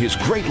Andy and his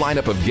great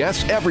lineup of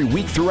guests every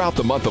week throughout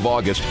the month of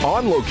August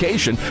on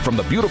location from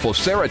the beautiful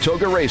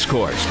Saratoga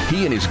Racecourse.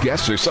 He and his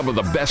guests are some of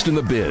the best in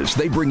the biz.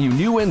 They bring you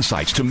new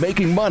insights to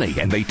making money,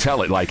 and they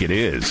tell it like it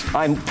is.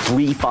 I'm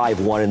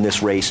 3-5-1 in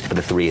this race, but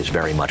the 3 is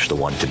very much the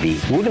one to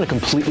beat. We're going to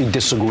completely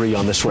disagree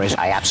on this race.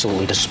 I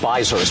absolutely despise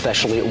her,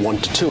 especially at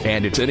 1-2.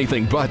 And it's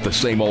anything but the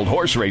same old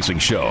horse racing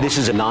show. This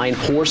is a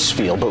 9-horse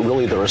field, but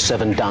really there are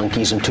 7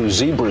 donkeys and 2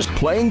 zebras.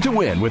 Playing to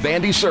Win with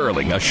Andy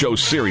Serling, a show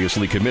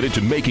seriously committed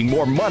to making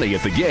more money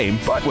at the game,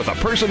 but with a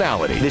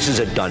personality. This is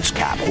a dunce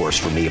cap horse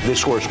for me. If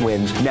this horse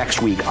wins,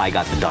 next week I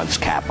got the dunce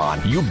cap on.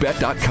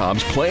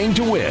 YouBet.com's Playing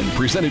to Win,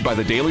 presented by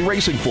the Daily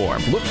Racing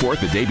Form. Look for it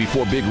the day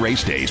before big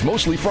race days,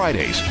 mostly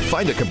Fridays.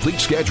 Find a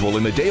complete schedule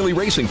in the Daily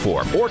Racing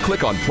Form or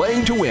click on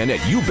Playing to Win at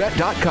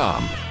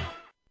YouBet.com.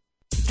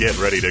 Get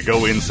ready to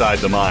go inside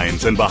the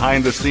minds and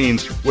behind the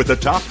scenes with the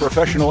top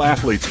professional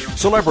athletes,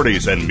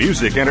 celebrities, and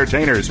music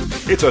entertainers.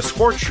 It's a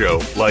sports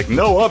show like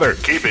no other.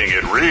 Keeping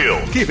it real.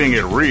 Keeping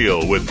it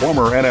real with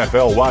former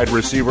NFL wide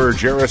receiver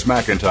Jarris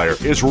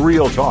McIntyre is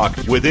real talk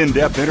with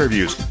in-depth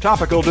interviews,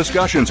 topical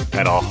discussions,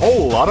 and a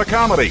whole lot of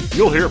comedy.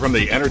 You'll hear from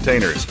the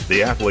entertainers,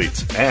 the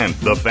athletes, and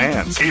the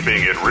fans.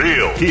 Keeping it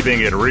real.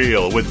 Keeping it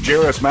real with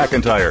Jarris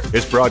McIntyre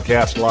is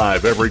broadcast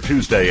live every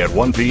Tuesday at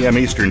 1 p.m.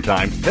 Eastern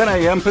Time, 10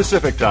 a.m.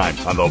 Pacific Time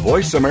on the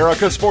Voice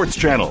America Sports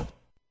Channel.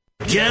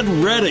 Get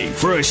ready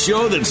for a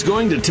show that's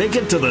going to take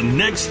it to the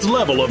next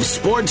level of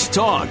sports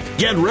talk.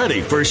 Get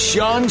ready for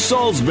Sean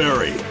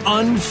Salisbury,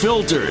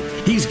 Unfiltered.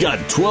 He's got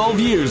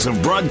 12 years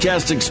of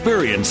broadcast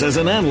experience as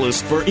an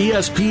analyst for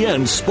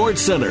ESPN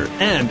SportsCenter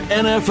and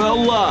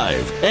NFL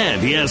Live.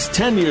 And he has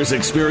 10 years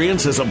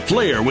experience as a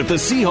player with the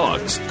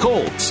Seahawks,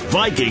 Colts,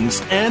 Vikings,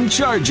 and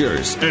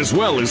Chargers, as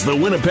well as the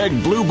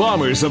Winnipeg Blue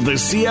Bombers of the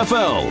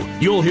CFL.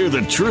 You'll hear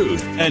the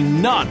truth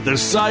and not the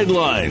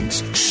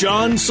sidelines.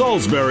 Sean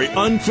Salisbury,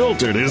 Unfiltered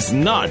is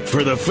not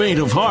for the faint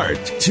of heart.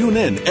 Tune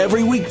in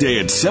every weekday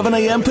at 7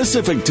 a.m.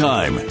 Pacific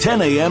Time,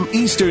 10 a.m.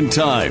 Eastern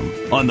Time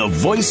on the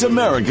Voice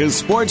America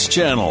Sports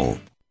Channel.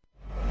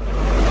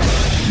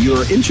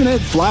 Your internet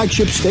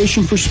flagship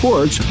station for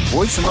sports,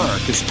 Voice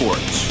America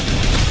Sports.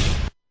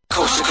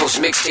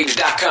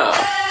 CoastToCoastMixtapes.com.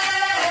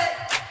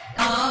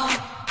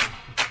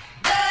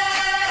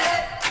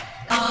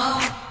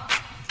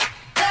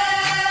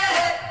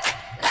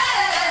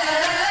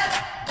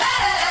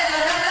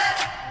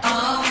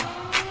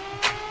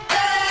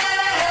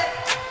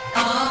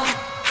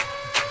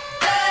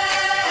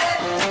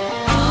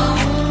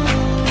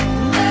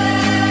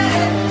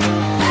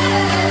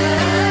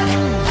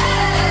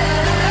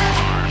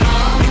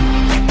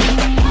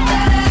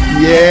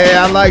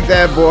 Yeah, I like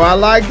that, boy. I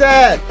like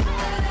that.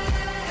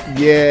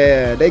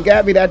 Yeah, they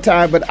got me that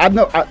time, but I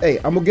know. Hey,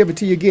 I'm going to give it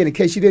to you again. In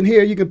case you didn't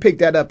hear, you can pick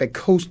that up at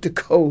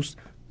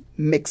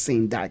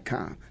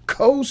CoastToCoastMixing.com.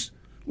 Coast,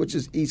 which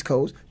is East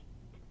Coast.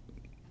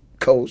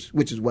 Coast,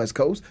 which is West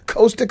Coast.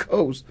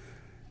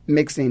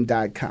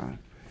 CoastToCoastMixing.com.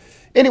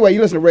 Anyway,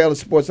 you listen to Rail of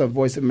Sports on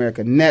Voice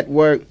America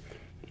Network.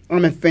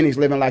 I'm in Phoenix,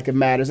 living like it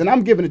matters, and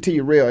I'm giving it to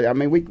you real. I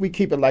mean, we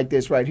keep it like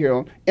this right here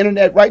on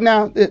internet. Right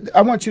now,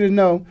 I want you to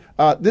know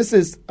this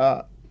is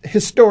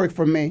historic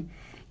for me.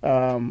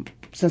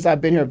 Since I've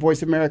been here at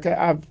Voice America,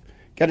 I've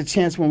got a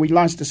chance when we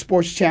launched the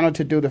sports channel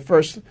to do the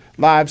first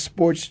live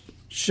sports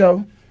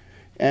show,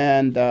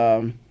 and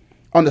on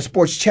the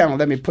sports channel,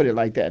 let me put it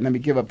like that. And let me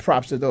give up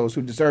props to those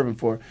who deserve them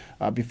for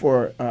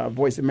before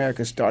Voice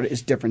America started.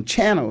 It's different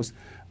channels.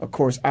 Of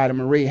course, Ida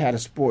Marie had a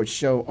sports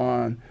show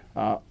on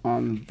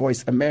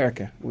Voice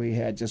America. We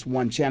had just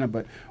one channel,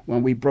 but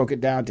when we broke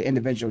it down to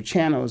individual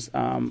channels,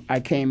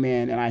 I came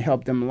in and I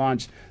helped them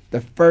launch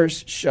the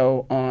first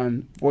show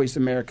on Voice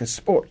America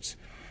Sports.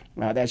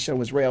 That show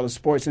was Rail of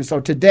Sports. And so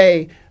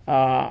today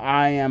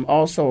I am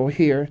also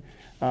here,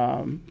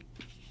 and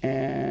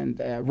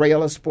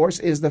Rail of Sports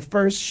is the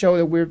first show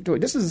that we're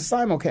doing. This is a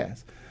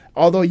simulcast.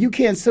 Although you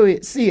can't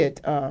see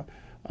it,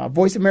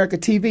 Voice America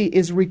TV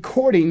is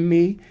recording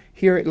me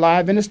here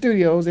live in the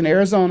studios in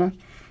Arizona.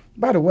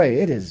 By the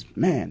way, it is,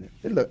 man,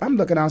 look, I'm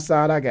looking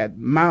outside. I got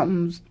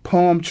mountains,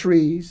 palm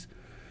trees,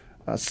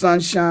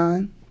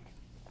 sunshine.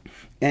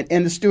 And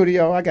in the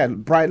studio, I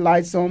got bright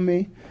lights on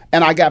me.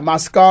 And I got my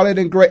scarlet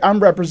and gray. I'm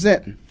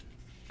representing.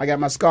 I got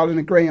my scarlet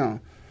and gray on.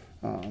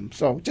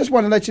 So just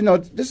want to let you know,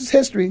 this is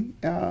history.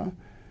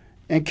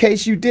 In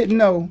case you didn't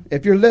know,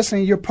 if you're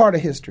listening, you're part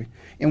of history.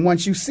 And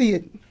once you see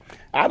it,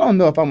 I don't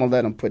know if I'm going to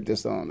let them put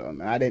this on, though,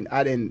 man.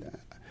 I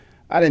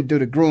didn't do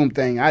the groom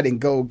thing. I didn't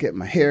go get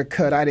my hair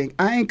cut. I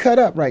ain't cut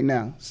up right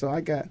now. So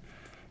I got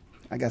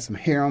some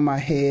hair on my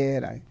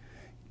head.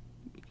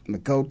 My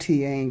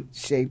goatee ain't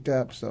shaped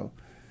up. So,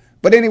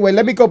 but anyway,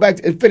 let me go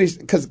back and finish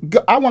because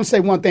I want to say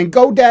one thing.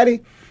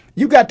 GoDaddy,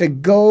 you got the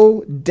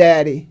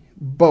GoDaddy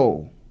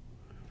Bowl.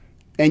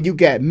 and you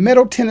got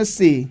Middle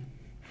Tennessee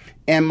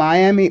and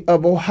Miami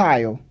of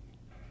Ohio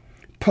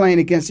playing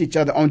against each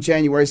other on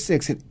January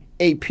 6th at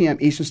 8 p.m.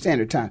 Eastern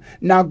Standard Time.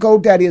 Now,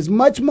 GoDaddy, as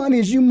much money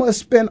as you must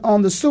spend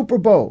on the Super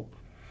Bowl,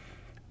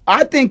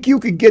 I think you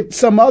could get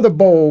some other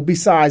bowl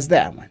besides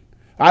that one.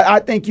 I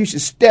think you should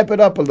step it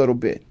up a little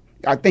bit.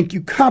 I think you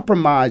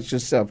compromised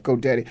yourself,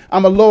 GoDaddy.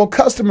 I'm a loyal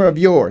customer of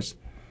yours.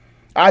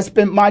 I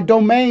spent my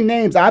domain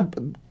names.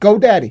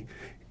 GoDaddy.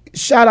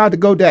 Shout out to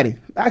GoDaddy.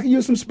 I can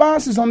use some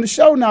sponsors on the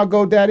show now,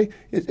 GoDaddy.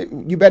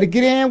 You better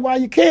get in while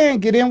you can.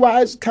 Get in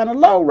while it's kind of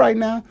low right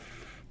now.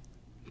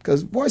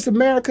 Because Voice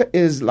America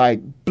is like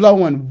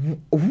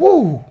blowing,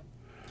 woo.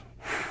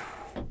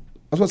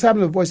 That's what's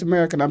happening to Voice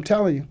America, and I'm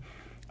telling you.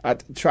 I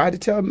tried to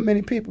tell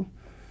many people.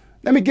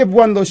 Let me give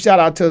one little shout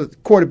out to the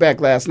quarterback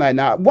last night.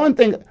 Now, one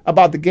thing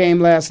about the game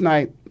last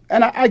night,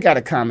 and I got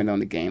to comment on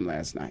the game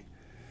last night.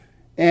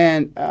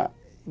 And,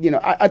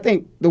 I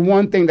think the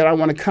one thing that I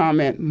want to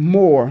comment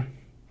more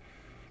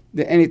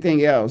than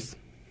anything else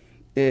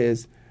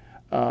is,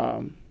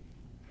 the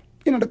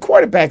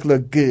quarterback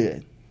looked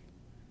good.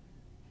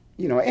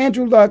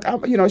 Andrew Luck,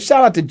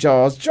 shout out to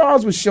Jaws.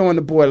 Jaws was showing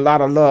the boy a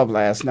lot of love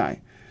last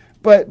night.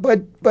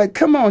 But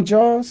come on,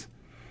 Jaws.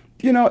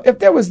 If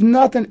there was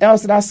nothing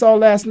else that I saw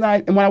last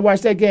night and when I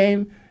watched that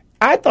game,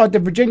 I thought that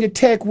Virginia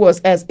Tech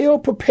was as ill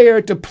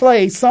prepared to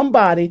play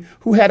somebody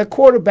who had a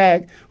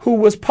quarterback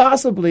who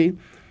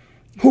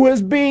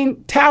is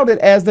being touted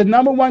as the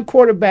number one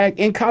quarterback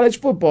in college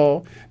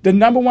football, the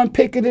number one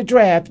pick in the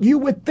draft. You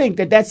would think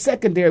that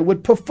secondary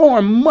would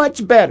perform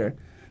much better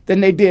than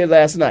they did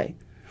last night.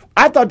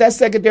 I thought that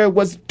secondary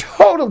was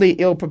totally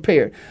ill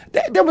prepared.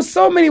 There were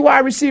so many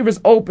wide receivers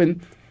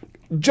open.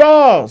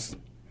 Jaws,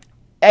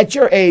 at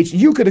your age,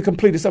 you could have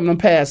completed some of them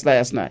passes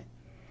last night.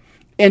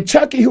 And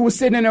Chucky, who was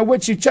sitting in there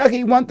with you,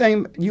 Chucky, one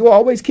thing, you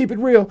always keep it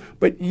real,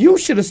 but you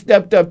should have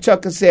stepped up,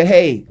 Chuck, and said,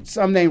 hey,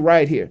 something ain't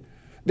right here.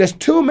 There's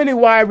too many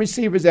wide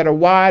receivers that are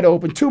wide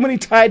open, too many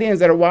tight ends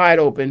that are wide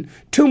open,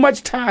 too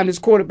much time this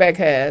quarterback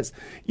has.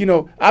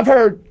 I've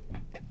heard,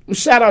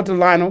 shout out to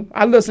Lionel,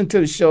 I listened to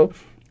the show.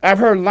 I've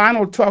heard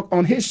Lionel talk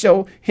on his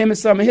show, him and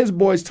some of his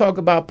boys talk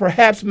about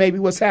perhaps maybe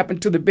what's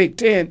happened to the Big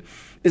Ten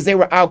is they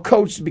were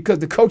outcoached because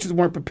the coaches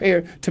weren't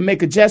prepared to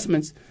make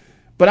adjustments.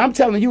 But I'm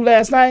telling you,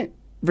 last night,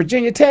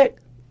 Virginia Tech,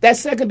 that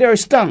secondary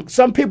stunk.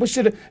 Some people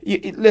should have,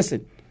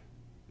 listen,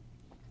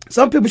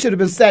 some people should have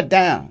been sat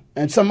down,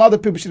 and some other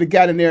people should have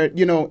got in there,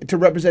 to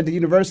represent the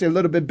university a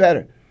little bit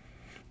better.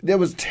 There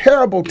was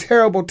terrible,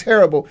 terrible,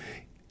 terrible.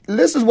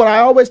 This is what I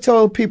always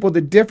tell people,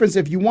 the difference,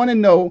 if you want to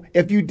know,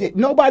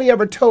 nobody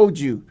ever told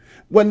you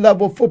what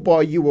level of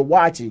football you were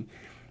watching.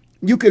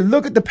 You could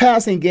look at the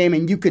passing game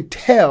and you could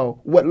tell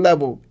what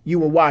level you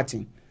were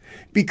watching.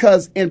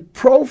 Because in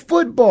pro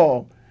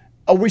football,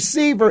 a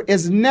receiver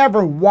is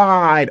never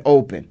wide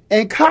open.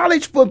 In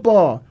college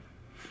football,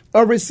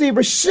 a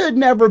receiver should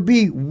never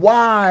be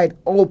wide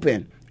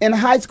open. In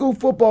high school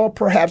football,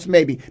 perhaps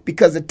maybe,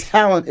 because the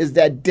talent is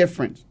that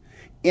different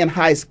in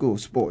high school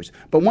sports.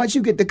 But once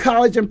you get to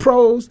college and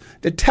pros,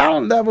 the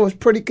talent level is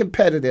pretty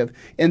competitive.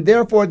 And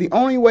therefore, the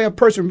only way a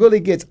person really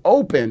gets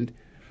opened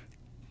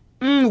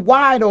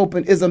wide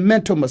open is a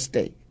mental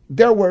mistake.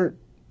 There were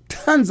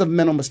tons of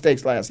mental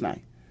mistakes last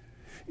night.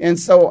 And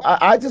so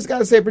I just got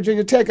to say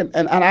Virginia Tech, and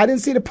I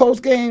didn't see the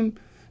post-game,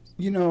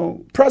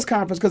 press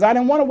conference because I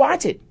didn't want to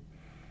watch it.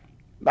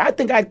 I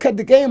think I'd cut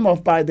the game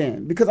off by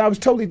then because I was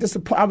totally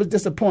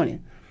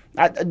disappointed.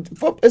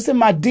 It's in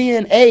my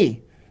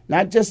DNA,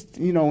 not just,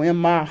 in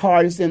my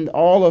heart. It's in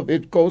all of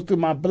it, goes through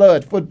my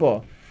blood,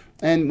 football.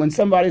 And when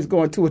somebody's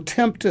going to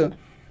attempt to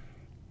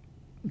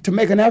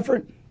make an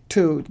effort,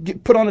 to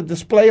put on a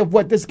display of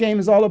what this game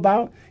is all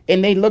about,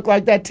 and they look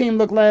like that team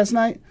looked last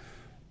night,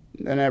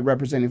 then that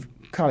represented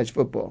college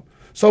football.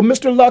 So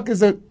Mr. Luck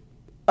is a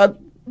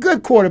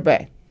good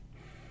quarterback.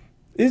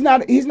 He's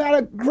not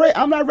a great.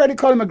 I'm not ready to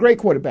call him a great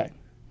quarterback.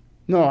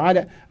 No, I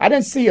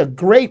didn't see a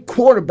great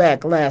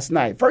quarterback last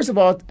night. First of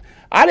all,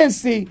 I didn't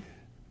see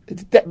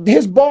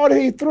his ball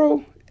that he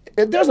threw.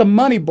 There's a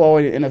money ball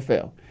in the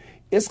NFL.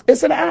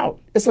 It's an out.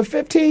 It's a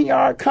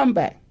 15-yard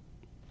comeback.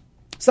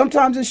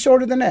 Sometimes it's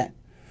shorter than that.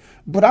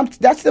 But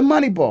that's the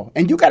money ball,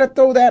 and you got to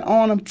throw that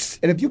on him.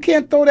 And if you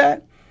can't throw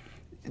that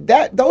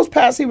those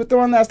passes he was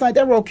throwing last night,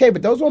 they were okay.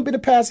 But those won't be the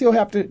pass he'll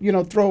have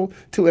to throw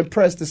to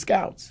impress the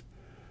scouts.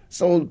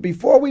 So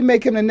before we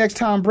make him the next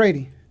Tom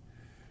Brady,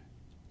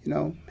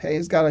 hey,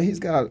 he's got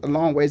a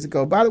long ways to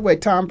go. By the way,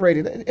 Tom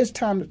Brady, it's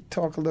time to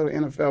talk a little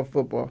NFL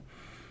football.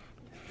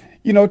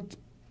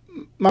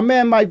 My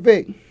man Mike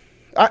Vick.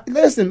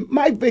 Listen,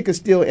 Mike Vick is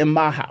still in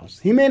my house.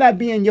 He may not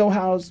be in your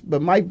house,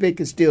 but Mike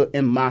Vick is still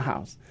in my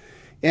house.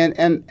 And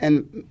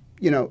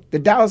the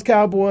Dallas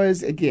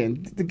Cowboys,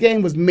 again, the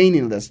game was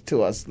meaningless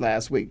to us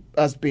last week,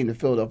 us being the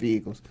Philadelphia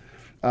Eagles.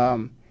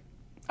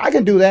 I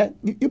can do that.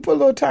 You put a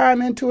little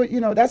time into it.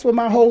 That's what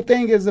my whole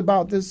thing is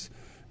about this,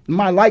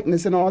 my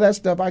likeness and all that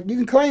stuff. You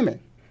can claim it.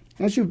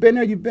 Once you've been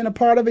there, you've been a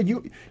part of it.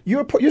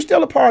 You're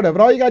still a part of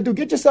it. All you got to do,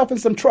 get yourself in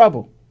some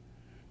trouble.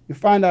 You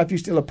find out if you're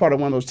still a part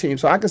of one of those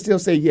teams. So I can still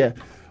say, yeah,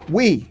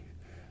 we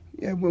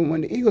Yeah, when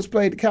the Eagles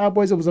played the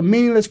Cowboys, it was a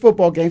meaningless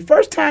football game.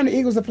 First time the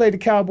Eagles have played the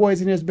Cowboys,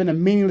 and there's been a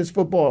meaningless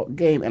football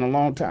game in a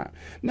long time.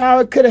 Now,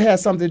 it could have had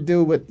something to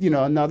do with,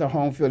 another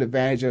home field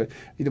advantage or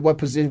what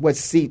position, what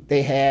seat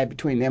they had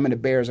between them and the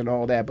Bears and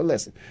all that. But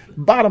listen,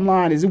 bottom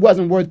line is it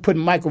wasn't worth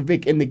putting Michael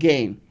Vick in the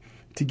game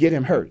to get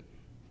him hurt.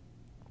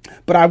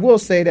 But I will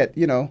say that,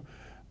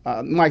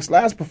 Mike's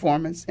last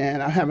performance,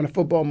 and I'm having a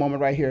football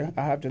moment right here.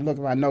 I have to look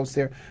at my notes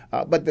here.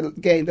 But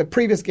the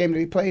previous game that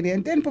he played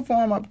in, didn't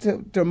perform up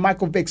to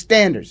Michael Vick's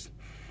standards.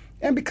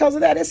 And because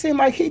of that, it seemed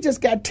like he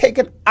just got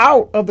taken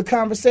out of the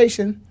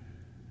conversation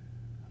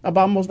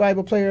about most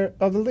valuable player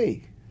of the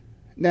league.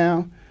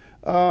 Now,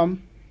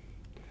 I'm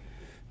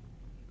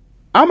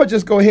going to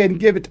just go ahead and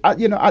give it.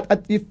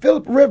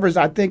 Phillip Rivers,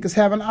 I think, is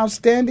having an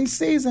outstanding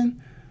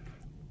season.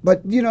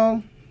 But,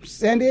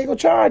 San Diego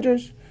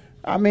Chargers,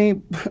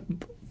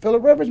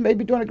 Phillip Rivers may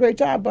be doing a great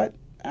job, but,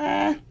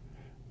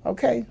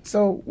 okay.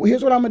 So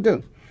here's what I'm going to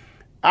do.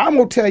 I'm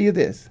going to tell you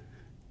this.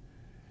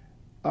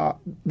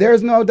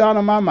 There's no doubt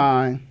in my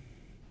mind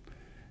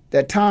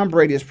that Tom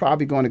Brady is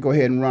probably going to go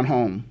ahead and run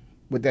home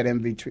with that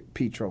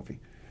MVP trophy.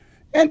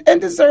 And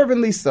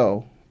deservingly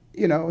so.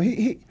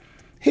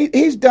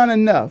 He's done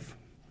enough.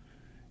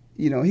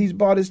 He's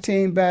brought his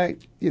team back.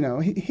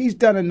 He's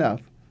done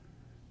enough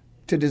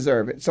to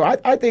deserve it. So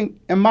I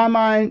think, in my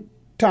mind,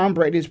 Tom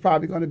Brady is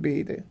probably going to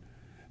be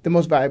the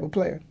most valuable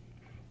player.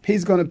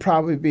 He's going to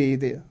probably be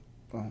the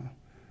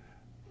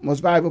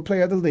most valuable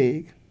player of the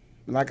league.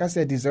 Like I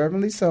said,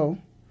 deservingly so.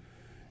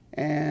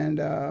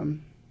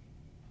 And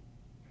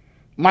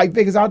Mike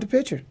Vick is out the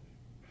picture.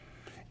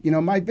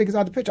 Mike Vick is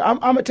out the picture. I'm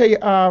going to tell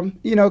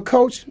you,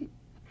 Coach,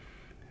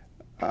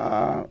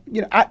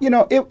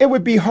 it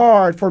would be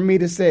hard for me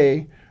to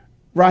say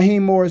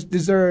Raheem Morris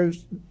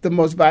deserves the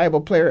most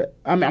valuable player.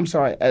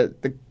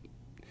 The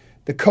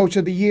coach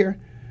of the year.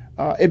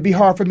 It'd be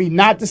hard for me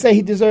not to say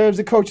he deserves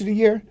the coach of the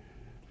year.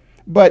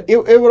 But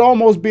it would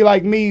almost be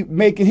like me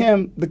making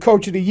him the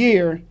coach of the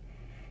year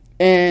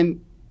and,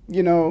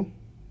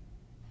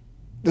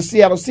 the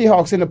Seattle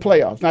Seahawks in the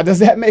playoffs. Now, does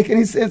that make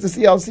any sense? The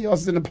Seattle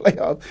Seahawks in the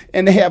playoffs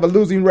and they have a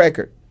losing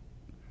record.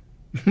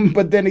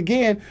 But then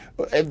again,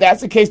 if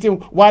that's the case, then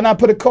why not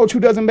put a coach who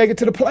doesn't make it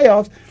to the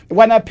playoffs?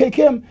 Why not pick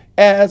him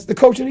as the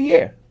coach of the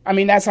year?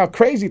 That's how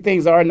crazy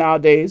things are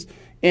nowadays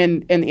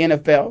in the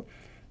NFL.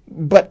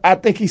 But I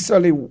think he's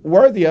certainly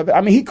worthy of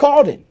it. He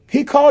called it.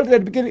 He called it at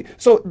the beginning.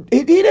 So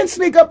he didn't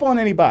sneak up on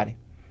anybody.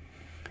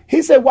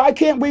 He said, why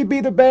can't we be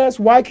the best?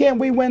 Why can't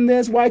we win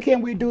this? Why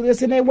can't we do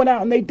this? And they went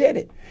out and they did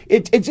it.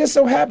 It just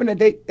so happened that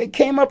they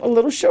came up a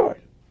little short.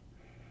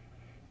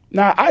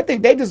 Now, I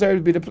think they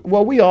deserve to be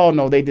we all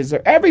know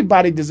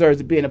everybody deserves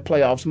to be in the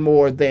playoffs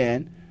more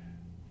than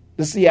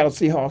the Seattle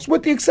Seahawks,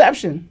 with the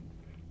exception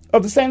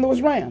of the St.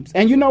 Louis Rams.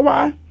 And you know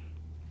why?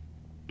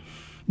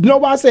 You know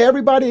why I say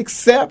everybody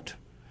except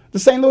the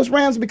St. Louis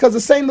Rams? Because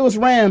the St. Louis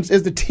Rams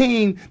is the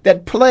team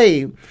that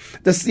played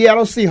the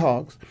Seattle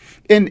Seahawks,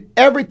 and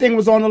everything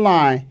was on the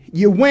line.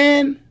 You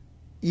win,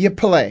 you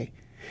play.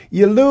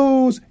 You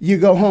lose, you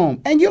go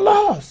home. And you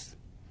lost.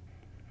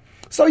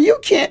 So you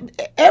can't,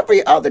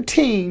 every other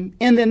team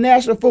in the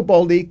National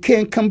Football League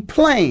can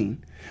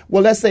complain.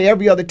 Well, let's say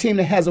every other team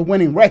that has a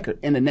winning record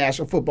in the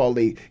National Football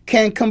League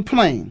can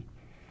complain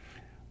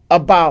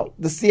about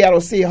the Seattle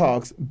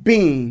Seahawks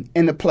being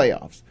in the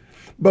playoffs.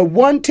 But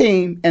one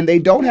team, and they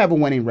don't have a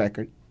winning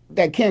record,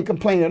 that can't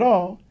complain at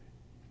all,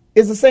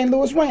 is the St.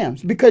 Louis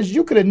Rams, because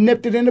you could have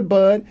nipped it in the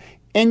bud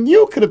and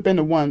you could have been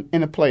the one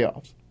in the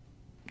playoffs.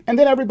 And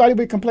then everybody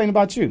would complain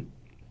about you.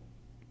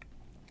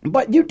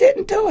 But you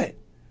didn't do it.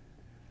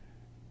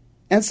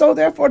 And so,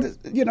 therefore,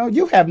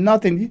 you have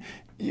nothing.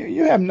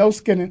 You have no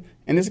skin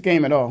in this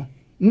game at all.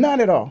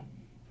 None at all.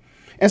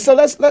 And so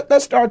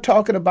let's start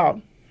talking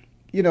about,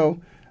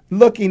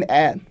 looking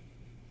at,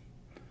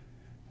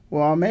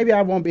 well, maybe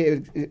I won't be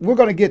able to, we're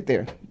going to get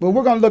there. But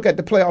we're going to look at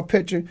the playoff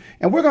picture,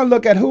 and we're going to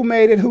look at who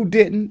made it, who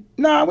didn't.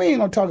 No, we ain't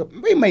going to talk.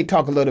 We may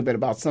talk a little bit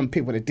about some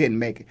people that didn't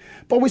make it.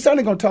 But we're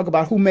certainly going to talk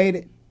about who made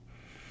it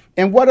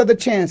and what are the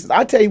chances.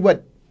 I'll tell you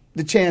what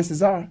the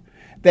chances are,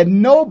 that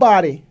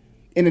nobody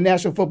in the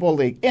National Football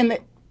League, in the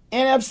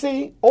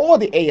NFC or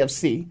the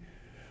AFC,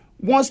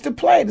 wants to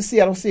play the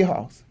Seattle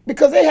Seahawks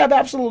because they have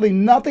absolutely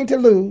nothing to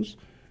lose.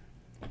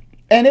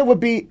 And it'd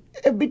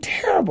be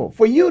terrible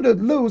for you to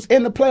lose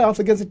in the playoffs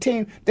against a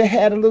team that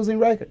had a losing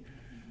record.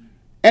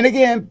 And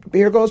again,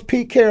 here goes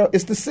Pete Carroll.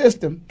 It's the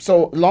system.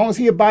 So as long as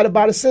he abided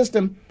by the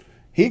system,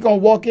 he going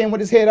to walk in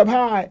with his head up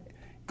high,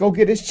 go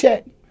get his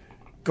check,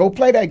 go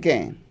play that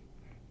game.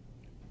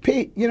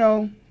 Pete,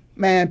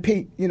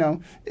 Pete,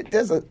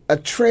 there's a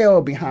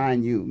trail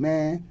behind you,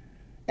 man.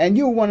 And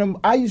you're one of them.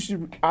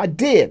 I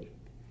did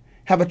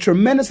have a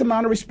tremendous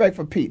amount of respect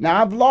for Pete. Now,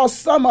 I've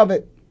lost some of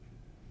it.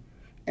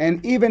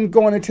 And even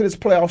going into this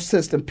playoff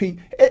system, Pete,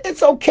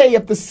 it's okay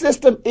if the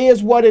system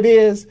is what it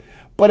is.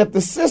 But if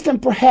the system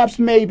perhaps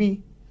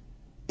maybe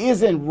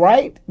isn't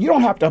right, you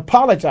don't have to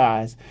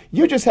apologize.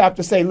 You just have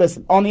to say,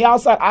 listen, on the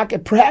outside, I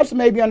could perhaps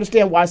maybe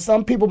understand why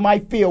some people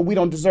might feel we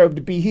don't deserve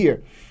to be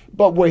here.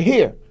 But we're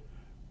here.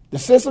 The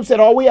system said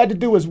all we had to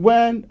do was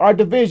win our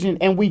division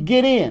and we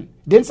get in.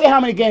 Didn't say how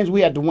many games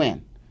we had to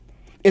win.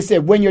 It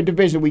said win your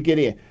division, we get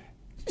in.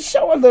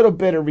 Show a little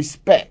bit of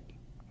respect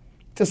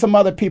to some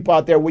other people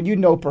out there where you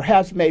know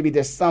perhaps maybe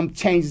there's some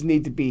changes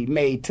need to be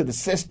made to the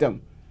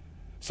system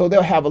so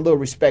they'll have a little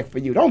respect for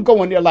you. Don't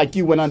go in there like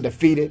you went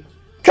undefeated.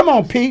 Come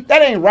on, Pete.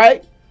 That ain't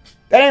right.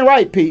 That ain't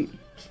right, Pete.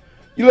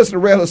 You listen to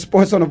Real Ellis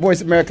Sports on the Voice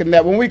America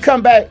Network. When we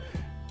come back,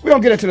 we're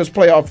going to get into this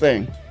playoff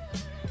thing.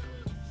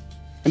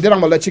 And then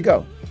I'm going to let you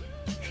go.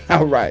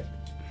 All right.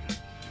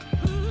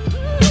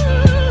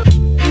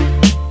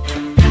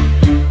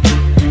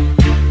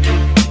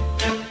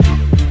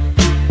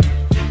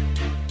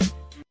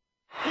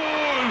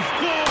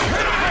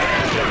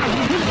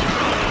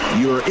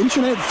 Your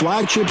internet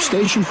flagship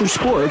station for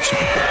sports.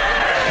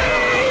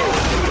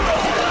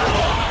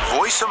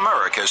 Voice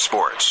America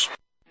Sports.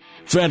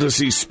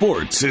 Fantasy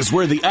sports is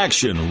where the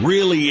action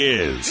really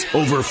is.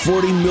 Over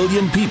 40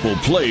 million people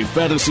play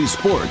fantasy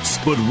sports,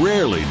 but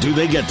rarely do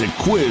they get to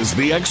quiz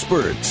the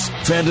experts.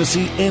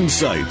 Fantasy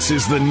Insights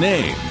is the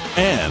name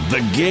and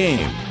the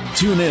game.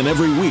 Tune in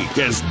every week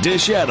as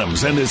Dish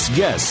Adams and his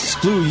guests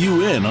clue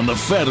you in on the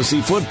fantasy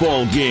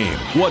football game,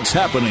 what's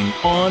happening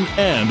on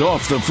and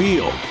off the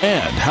field,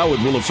 and how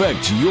it will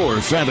affect your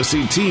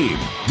fantasy team.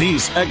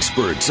 These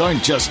experts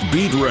aren't just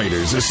beat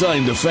writers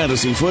assigned to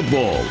fantasy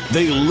football.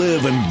 They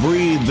live and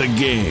breathe the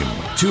game.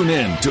 Tune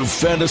in to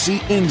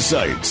Fantasy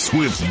Insights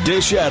with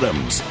Dish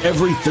Adams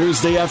every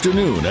Thursday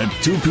afternoon at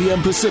 2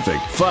 p.m. Pacific,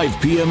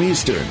 5 p.m.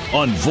 Eastern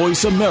on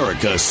Voice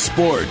America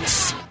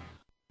Sports.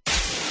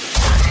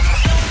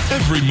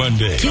 Every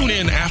Monday, tune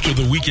in after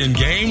the weekend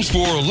games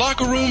for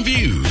Locker Room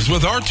Views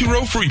with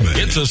Arturo Freeman.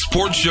 It's a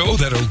sports show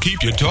that'll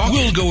keep you talking.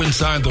 We'll go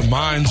inside the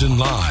minds and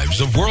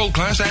lives of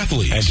world-class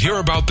athletes and hear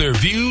about their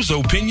views,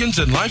 opinions,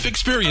 and life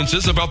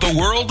experiences about the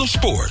world of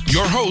sports.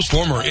 Your host,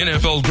 former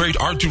NFL great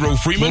Arturo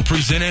Freeman, will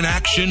present an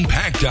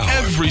action-packed hour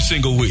every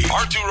single week.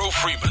 Arturo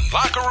Freeman,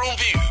 Locker Room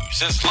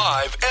Views is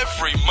live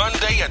every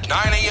Monday at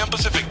 9 a.m.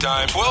 Pacific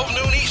Time, 12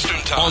 noon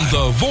Eastern Time on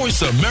the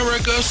Voice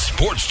America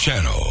Sports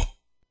Channel.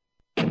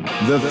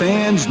 The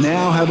fans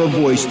now have a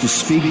voice to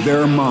speak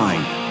their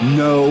mind.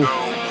 No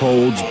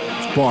holds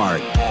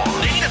barred.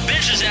 They need to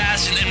bench his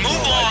ass and move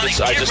on.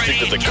 I just think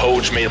that the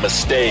coach made a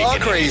mistake. All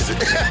crazy.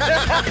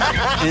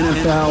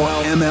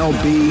 NFL,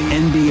 MLB,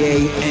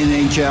 NBA,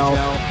 NHL.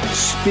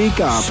 Speak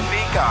up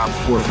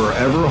or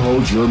forever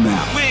hold your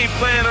mouth. We ain't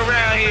playing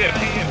around here.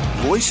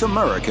 Voice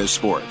America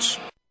Sports.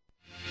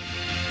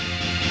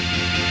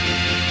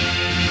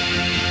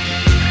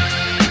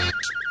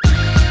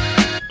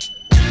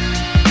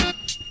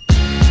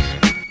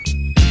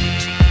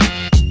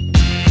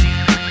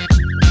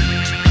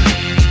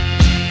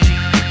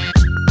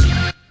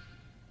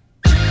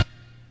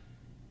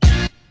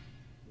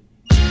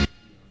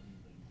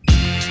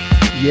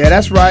 Yeah,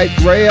 that's right.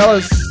 Ray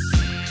Ellis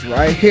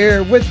right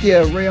here with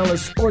you. Ray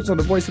Ellis Sports on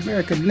the Voice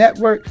America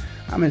Network.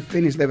 I'm in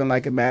Phoenix living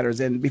like it matters.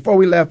 And before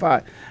we left,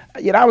 I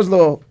was a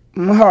little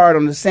hard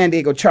on the San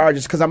Diego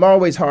Chargers because I'm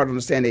always hard on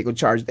the San Diego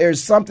Chargers.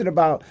 There's something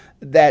about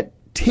that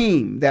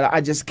team that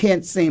I just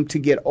can't seem to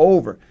get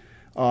over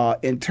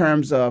in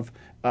terms of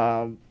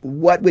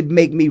what would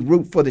make me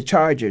root for the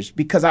Chargers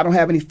because I don't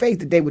have any faith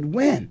that they would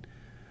win.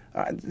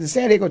 The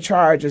San Diego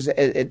Chargers,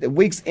 at the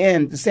week's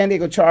end, the San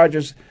Diego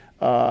Chargers –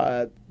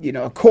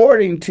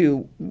 according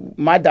to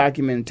my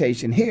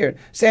documentation here,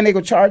 San Diego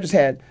Chargers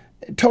had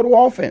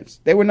total offense.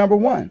 They were number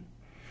one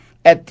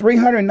at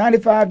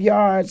 395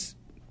 yards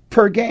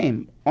per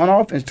game on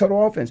offense,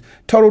 total offense.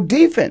 Total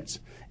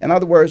defense, in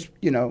other words,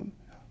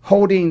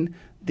 holding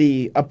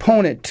the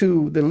opponent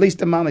to the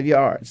least amount of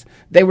yards.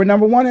 They were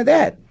number one at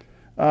that.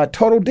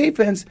 Total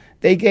defense,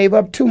 they gave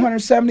up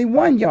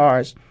 271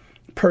 yards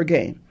per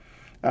game.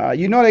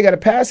 They got a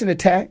passing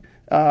attack.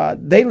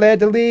 They led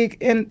the league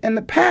in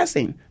the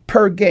passing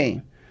per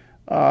game.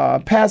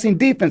 Passing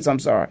defense, I'm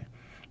sorry.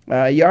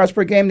 Yards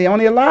per game, they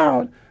only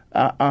allowed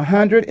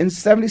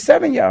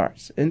 177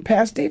 yards in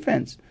pass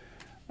defense.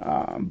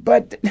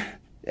 But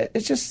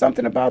it's just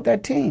something about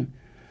that team.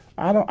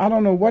 I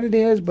don't know what it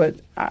is, but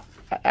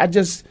I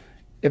just,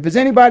 if it's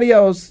anybody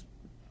else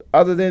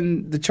other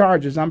than the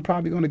Chargers, I'm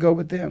probably going to go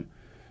with them.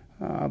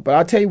 But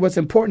I'll tell you what's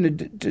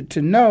important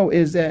to know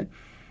is that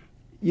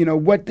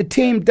what the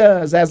team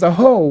does as a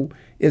whole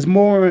is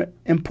more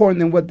important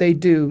than what they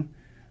do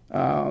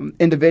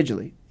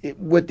individually.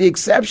 With the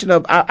exception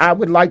of, I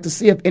would like to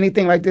see if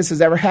anything like this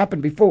has ever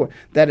happened before,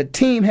 that a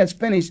team has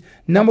finished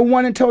number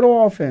one in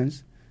total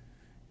offense,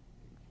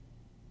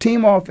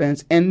 team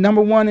offense, and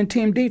number one in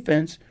team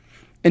defense,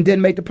 and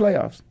didn't make the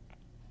playoffs.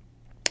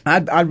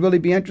 I'd really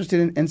be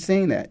interested in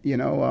seeing that,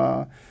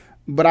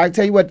 But I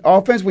tell you what,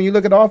 offense, when you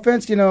look at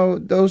offense,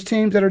 those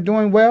teams that are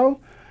doing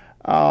well,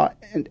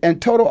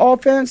 and total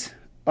offense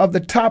of the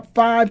top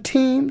 5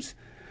 teams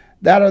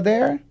that are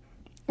there,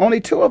 only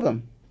 2 of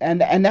them,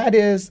 and that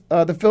is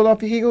the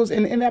Philadelphia Eagles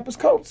and the Indianapolis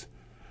Colts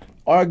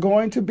are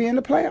going to be in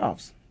the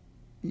playoffs.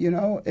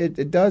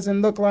 It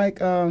doesn't look like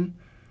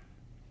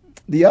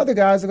the other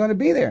guys are going to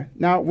be there.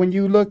 Now, when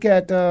you look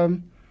at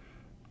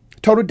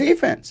total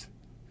defense,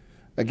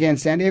 Again,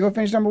 San Diego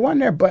finished number 1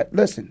 there. But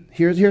listen,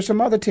 here's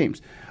some other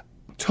teams.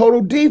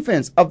 Total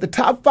defense of the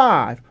top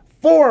 5,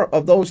 4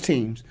 of those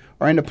teams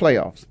are in the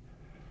playoffs.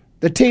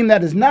 The team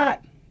that is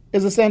not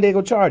is the San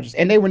Diego Chargers,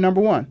 and they were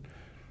number 1.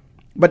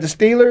 But the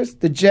Steelers,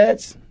 the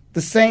Jets,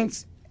 the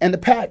Saints, and the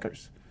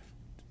Packers,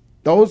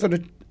 those are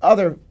the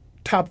other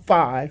top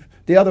 5,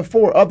 the other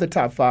 4 of the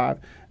top 5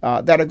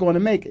 that are going to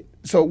make it.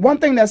 So one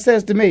thing that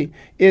says to me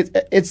is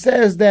it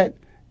says that,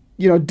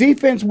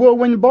 defense will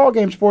win the ball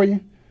games for you.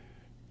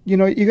 You're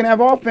going to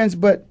have offense,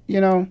 but,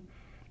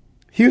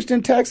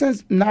 Houston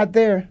Texans, not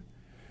there.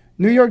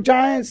 New York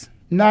Giants,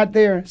 not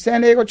there.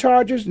 San Diego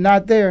Chargers,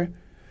 not there.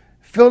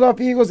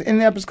 Philadelphia Eagles,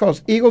 Indianapolis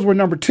Colts. Eagles were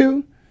number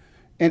 2,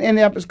 and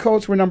Indianapolis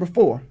Colts were number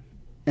 4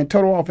 in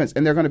total offense,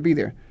 and they're going to be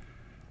there.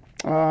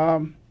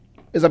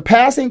 Is a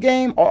passing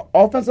game,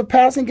 offensive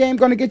passing game,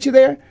 going to get you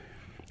there?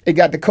 It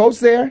got the Colts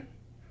there.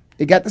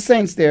 It got the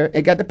Saints there.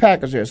 It got the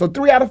Packers there. So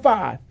 3 out of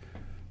 5.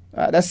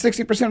 That's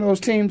 60% of those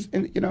teams.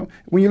 And,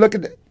 when you look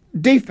at the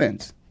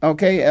defense,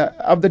 okay,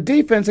 of the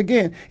defense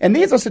again, and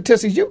these are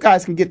statistics. You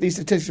guys can get these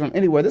statistics from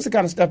anywhere. This is the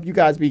kind of stuff you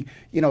guys be,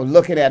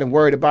 looking at and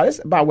worried about. It's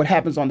about what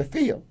happens on the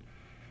field.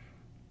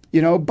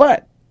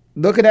 But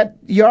looking at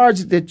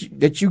yards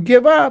that you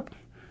give up,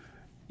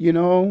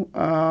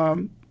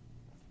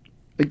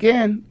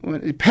 again,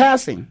 when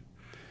passing,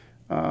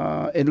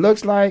 it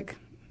looks like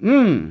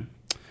the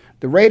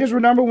Raiders were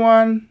number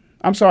 1.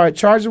 I'm sorry,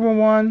 Chargers were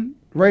 1.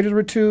 Raiders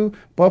were 2.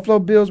 Buffalo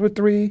Bills were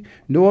 3.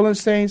 New Orleans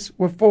Saints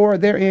were 4.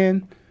 They're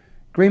in.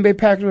 Green Bay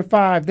Packers were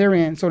 5. They're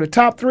in. So the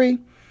top 3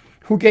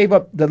 who gave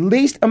up the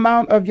least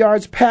amount of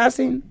yards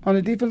passing on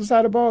the defensive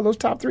side of the ball, those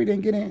top 3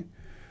 didn't get in.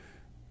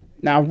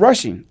 Now,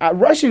 rushing.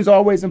 Rushing is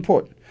always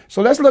important.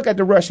 So let's look at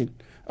the rushing.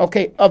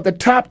 Okay, of the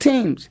top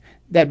teams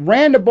that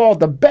ran the ball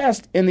the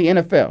best in the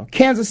NFL,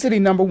 Kansas City,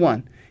 number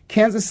 1.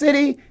 Kansas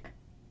City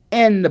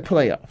in the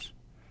playoffs.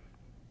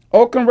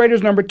 Oakland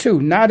Raiders, number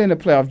 2, not in the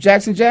playoffs.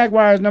 Jackson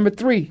Jaguars, number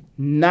 3,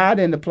 not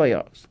in the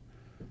playoffs.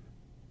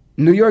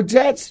 New York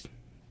Jets,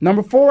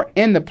 number 4,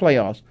 in the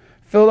playoffs.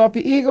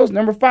 Philadelphia Eagles,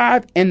 number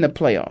 5, in the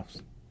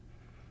playoffs.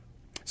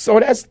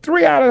 So that's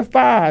 3 out of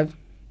 5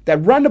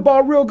 that run the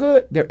ball real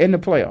good, they're in the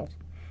playoffs.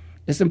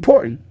 It's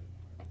important.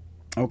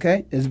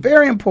 Okay? It's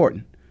very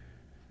important.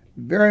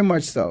 Very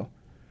much so.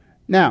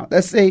 Now,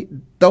 let's say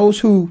those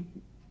who,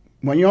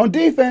 when you're on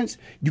defense,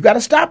 you got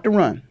to stop the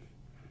run.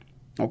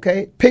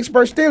 Okay?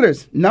 Pittsburgh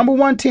Steelers, number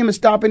 1 team is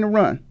stopping the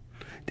run.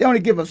 They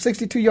only give up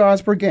 62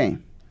 yards per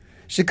game.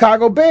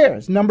 Chicago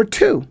Bears, number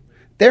 2,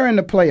 they're in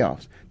the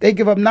playoffs. They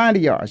give up 90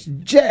 yards.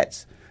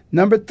 Jets,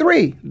 number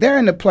 3, they're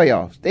in the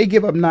playoffs. They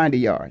give up 90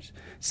 yards.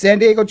 San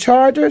Diego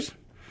Chargers,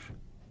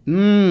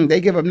 they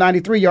give up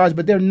 93 yards,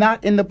 but they're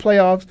not in the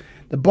playoffs.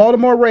 The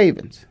Baltimore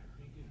Ravens,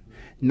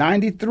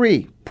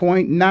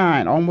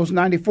 93.9, almost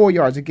 94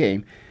 yards a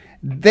game.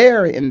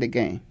 They're in the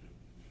game.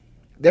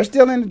 They're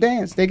still in the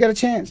dance. They got a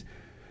chance.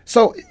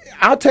 So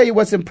I'll tell you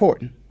what's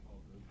important.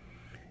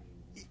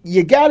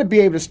 You got to be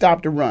able to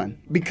stop the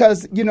run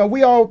because,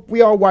 we all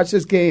watch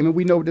this game and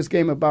we know what this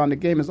game is about. And the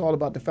game is all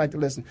about the fact that,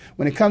 listen,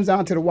 when it comes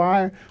down to the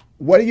wire,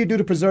 what do you do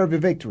to preserve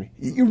your victory?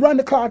 You run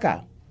the clock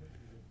out.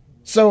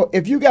 So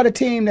if you got a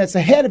team that's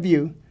ahead of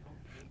you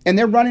and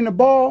they're running the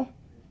ball,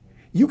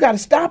 you got to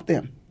stop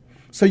them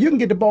so you can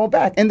get the ball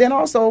back. And then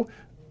also,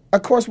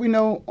 of course, we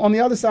know on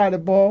the other side of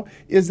the ball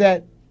is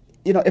that,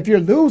 if you're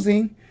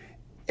losing,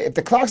 if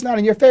the clock's not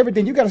in your favor,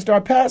 then you got to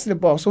start passing the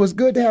ball. So it's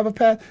good to have a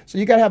pass. So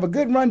you got to have a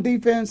good run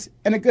defense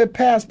and a good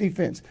pass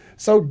defense.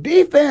 So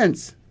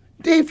defense.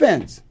 You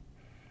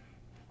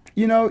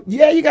got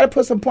to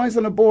put some points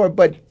on the board,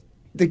 but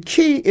the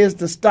key is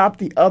to stop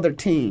the other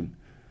team.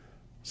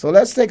 So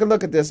let's take a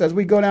look at this as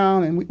we go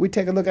down and we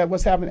take a look at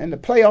what's happening in the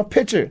playoff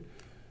picture.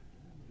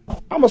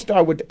 I'm going to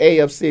start with the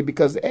AFC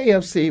because the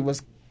AFC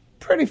was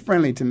pretty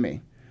friendly to me.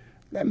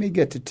 Let me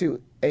get to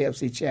 2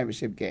 AFC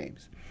championship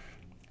games.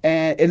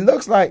 And it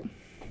looks like,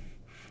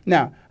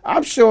 now,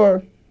 I'm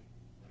sure,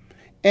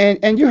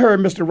 and you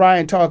heard Mr.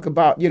 Ryan talk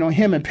about,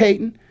 him and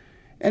Peyton,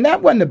 and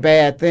that wasn't a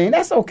bad thing.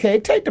 That's okay.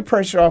 Take the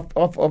pressure off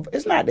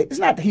it's not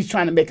that he's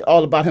trying to make it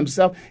all about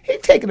himself. He's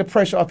taking the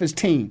pressure off his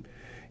team,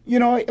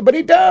 but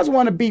he does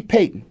want to beat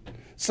Peyton.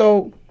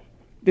 So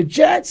the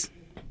Jets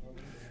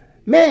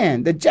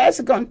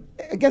are going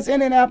against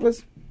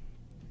Indianapolis.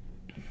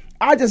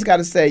 I just got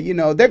to say,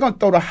 they're going to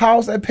throw the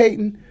house at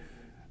Peyton.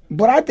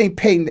 But I think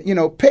Peyton,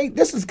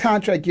 this is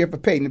contract year for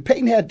Peyton.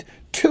 Peyton had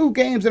 2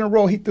 games in a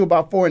row. He threw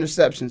about 4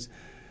 interceptions.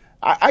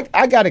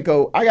 I got to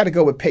go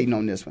with Peyton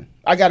on this one.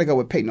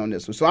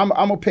 So I'm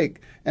going to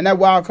pick, in that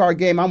wild card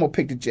game, I'm going to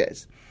pick the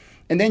Jets.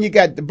 And then you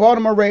got the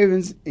Baltimore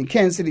Ravens and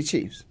Kansas City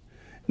Chiefs.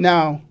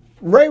 Now,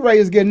 Ray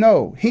is getting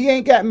old. He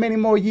ain't got many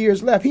more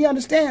years left. He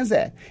understands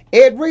that.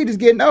 Ed Reed is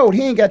getting old.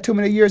 He ain't got too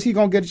many years. He's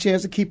going to get a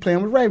chance to keep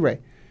playing with Ray.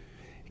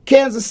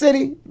 Kansas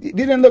City, you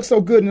didn't look so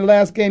good in the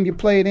last game you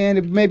played in.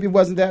 It maybe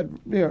wasn't that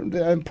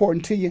that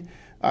important to you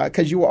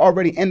because you were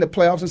already in the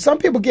playoffs. And some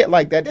people get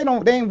like that.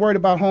 They ain't worried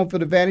about home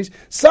field advantage.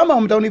 Some of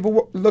them don't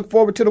even look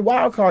forward to the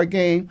wild card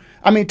game.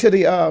 To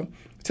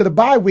the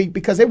bye week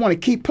because they want to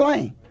keep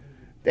playing.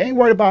 They ain't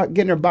worried about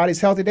getting their bodies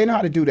healthy. They know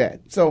how to do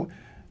that. So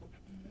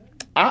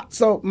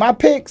my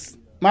pick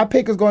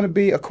is going to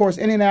be, of course,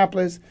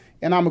 Indianapolis,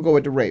 and I'm going to go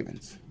with the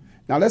Ravens.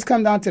 Now let's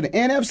come down to the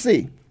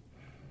NFC.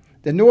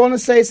 The New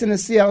Orleans Saints and the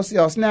Seattle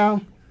Seahawks.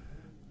 Now,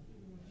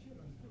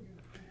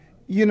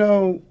 you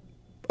know,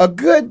 a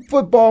good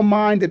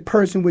football-minded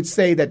person would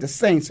say that the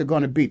Saints are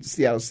going to beat the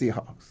Seattle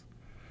Seahawks.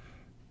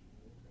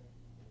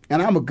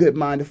 And I'm a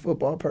good-minded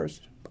football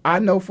person. I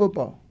know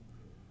football.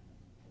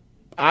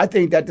 I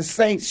think that the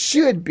Saints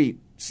should beat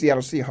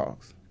Seattle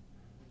Seahawks.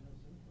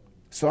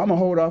 So I'm going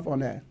to hold off on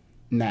that.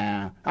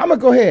 Nah, I'm going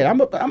to go ahead.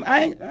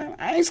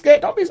 I ain't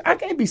scared. I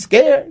can't be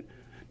scared.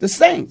 The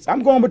Saints.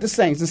 I'm going with the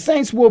Saints. The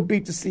Saints will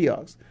beat the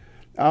Seahawks.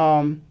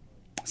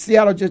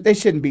 Seattle they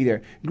shouldn't be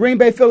there. Green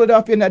Bay,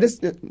 Philadelphia. Now this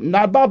is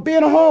not about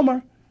being a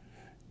homer.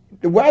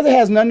 The weather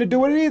has nothing to do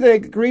with it either.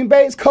 Green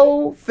Bay is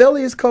cold.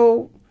 Philly is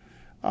cold.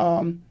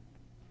 I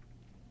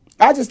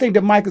just think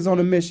that Mike is on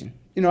a mission.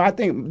 You know, I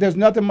think there's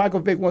nothing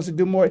Michael Vick wants to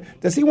do more.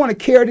 Does he want to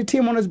carry the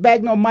team on his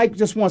back? No, Mike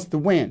just wants to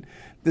win.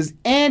 Does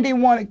Andy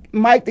want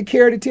Mike to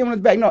carry the team on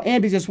his back? No,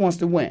 Andy just wants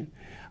to win.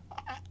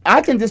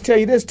 I can just tell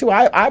you this, too.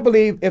 I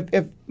believe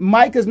if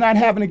Mike is not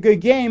having a good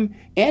game,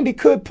 Andy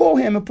could pull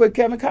him and put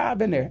Kevin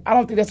Kolb in there. I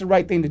don't think that's the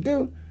right thing to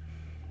do.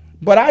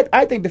 But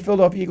I think the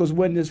Philadelphia Eagles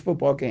win this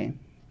football game.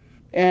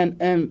 And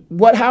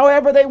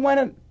however they win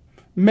it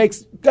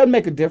doesn't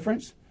make a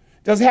difference.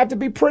 Does it have to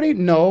be pretty?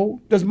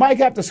 No. Does Mike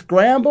have to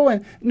scramble?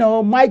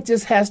 No, Mike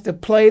just has to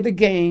play the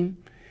game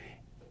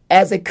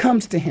as it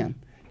comes to him.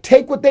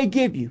 Take what they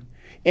give you.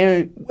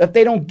 And if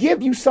they don't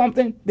give you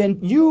something, then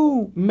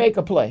you make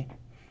a play.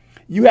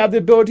 You have the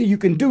ability, you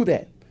can do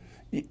that.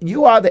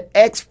 You are the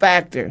X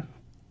factor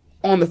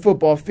on the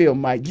football field,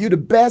 Mike. You're the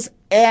best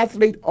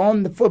athlete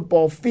on the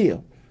football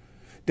field.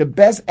 The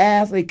best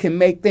athlete can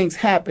make things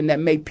happen that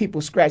make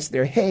people scratch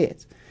their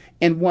heads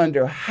and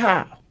wonder,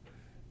 how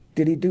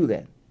did he do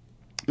that?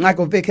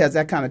 Michael Vick has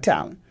that kind of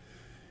talent.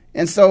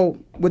 And so,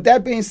 with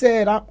that being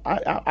said,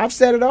 I've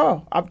said it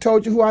all. I've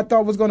told you who I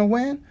thought was going to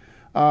win.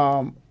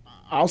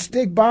 I'll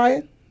stick by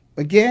it.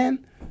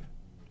 Again,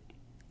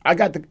 I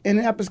got the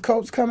Indianapolis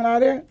Colts coming out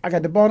there. I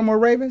got the Baltimore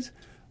Ravens.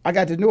 I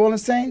got the New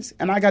Orleans Saints.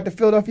 And I got the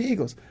Philadelphia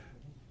Eagles.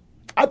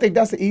 I think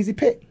that's an easy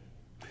pick.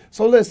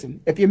 So,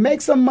 listen, if you make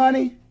some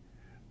money,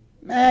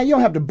 man, you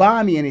don't have to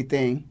buy me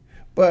anything.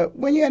 But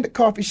when you're in the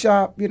coffee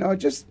shop, you know,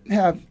 just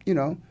have, you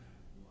know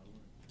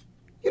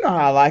how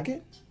I like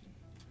it.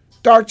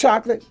 Dark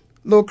chocolate,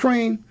 little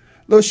cream,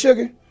 little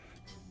sugar.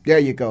 There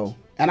you go.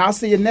 And I'll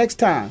see you next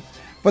time.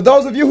 For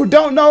those of you who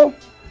don't know,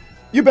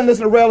 you've been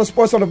listening to Rail of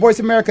Sports on the Voice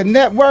America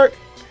Network.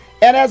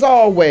 And as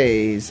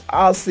always,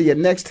 I'll see you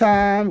next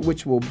time,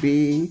 which will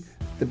be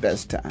the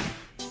best time.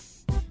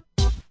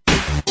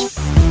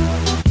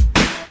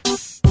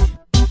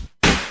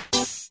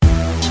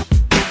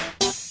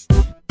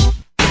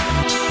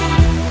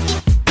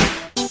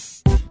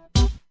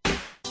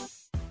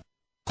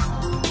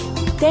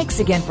 Thanks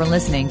again for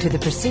listening to the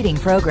preceding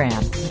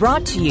program,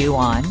 brought to you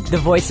on the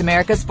Voice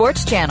America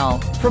Sports Channel.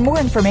 For more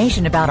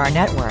information about our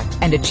network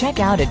and to check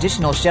out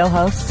additional show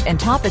hosts and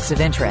topics of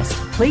interest,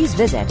 please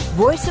visit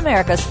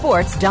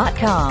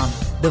voiceamericasports.com.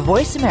 The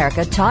Voice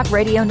America Talk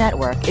Radio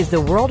Network is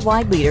the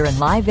worldwide leader in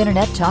live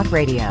Internet talk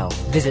radio.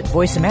 Visit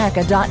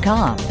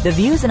voiceamerica.com. The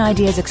views and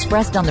ideas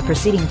expressed on the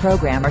preceding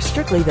program are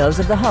strictly those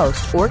of the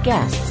host or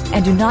guests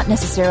and do not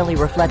necessarily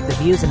reflect the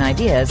views and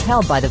ideas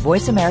held by the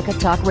Voice America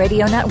Talk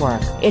Radio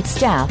Network, its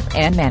staff,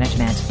 and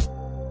management.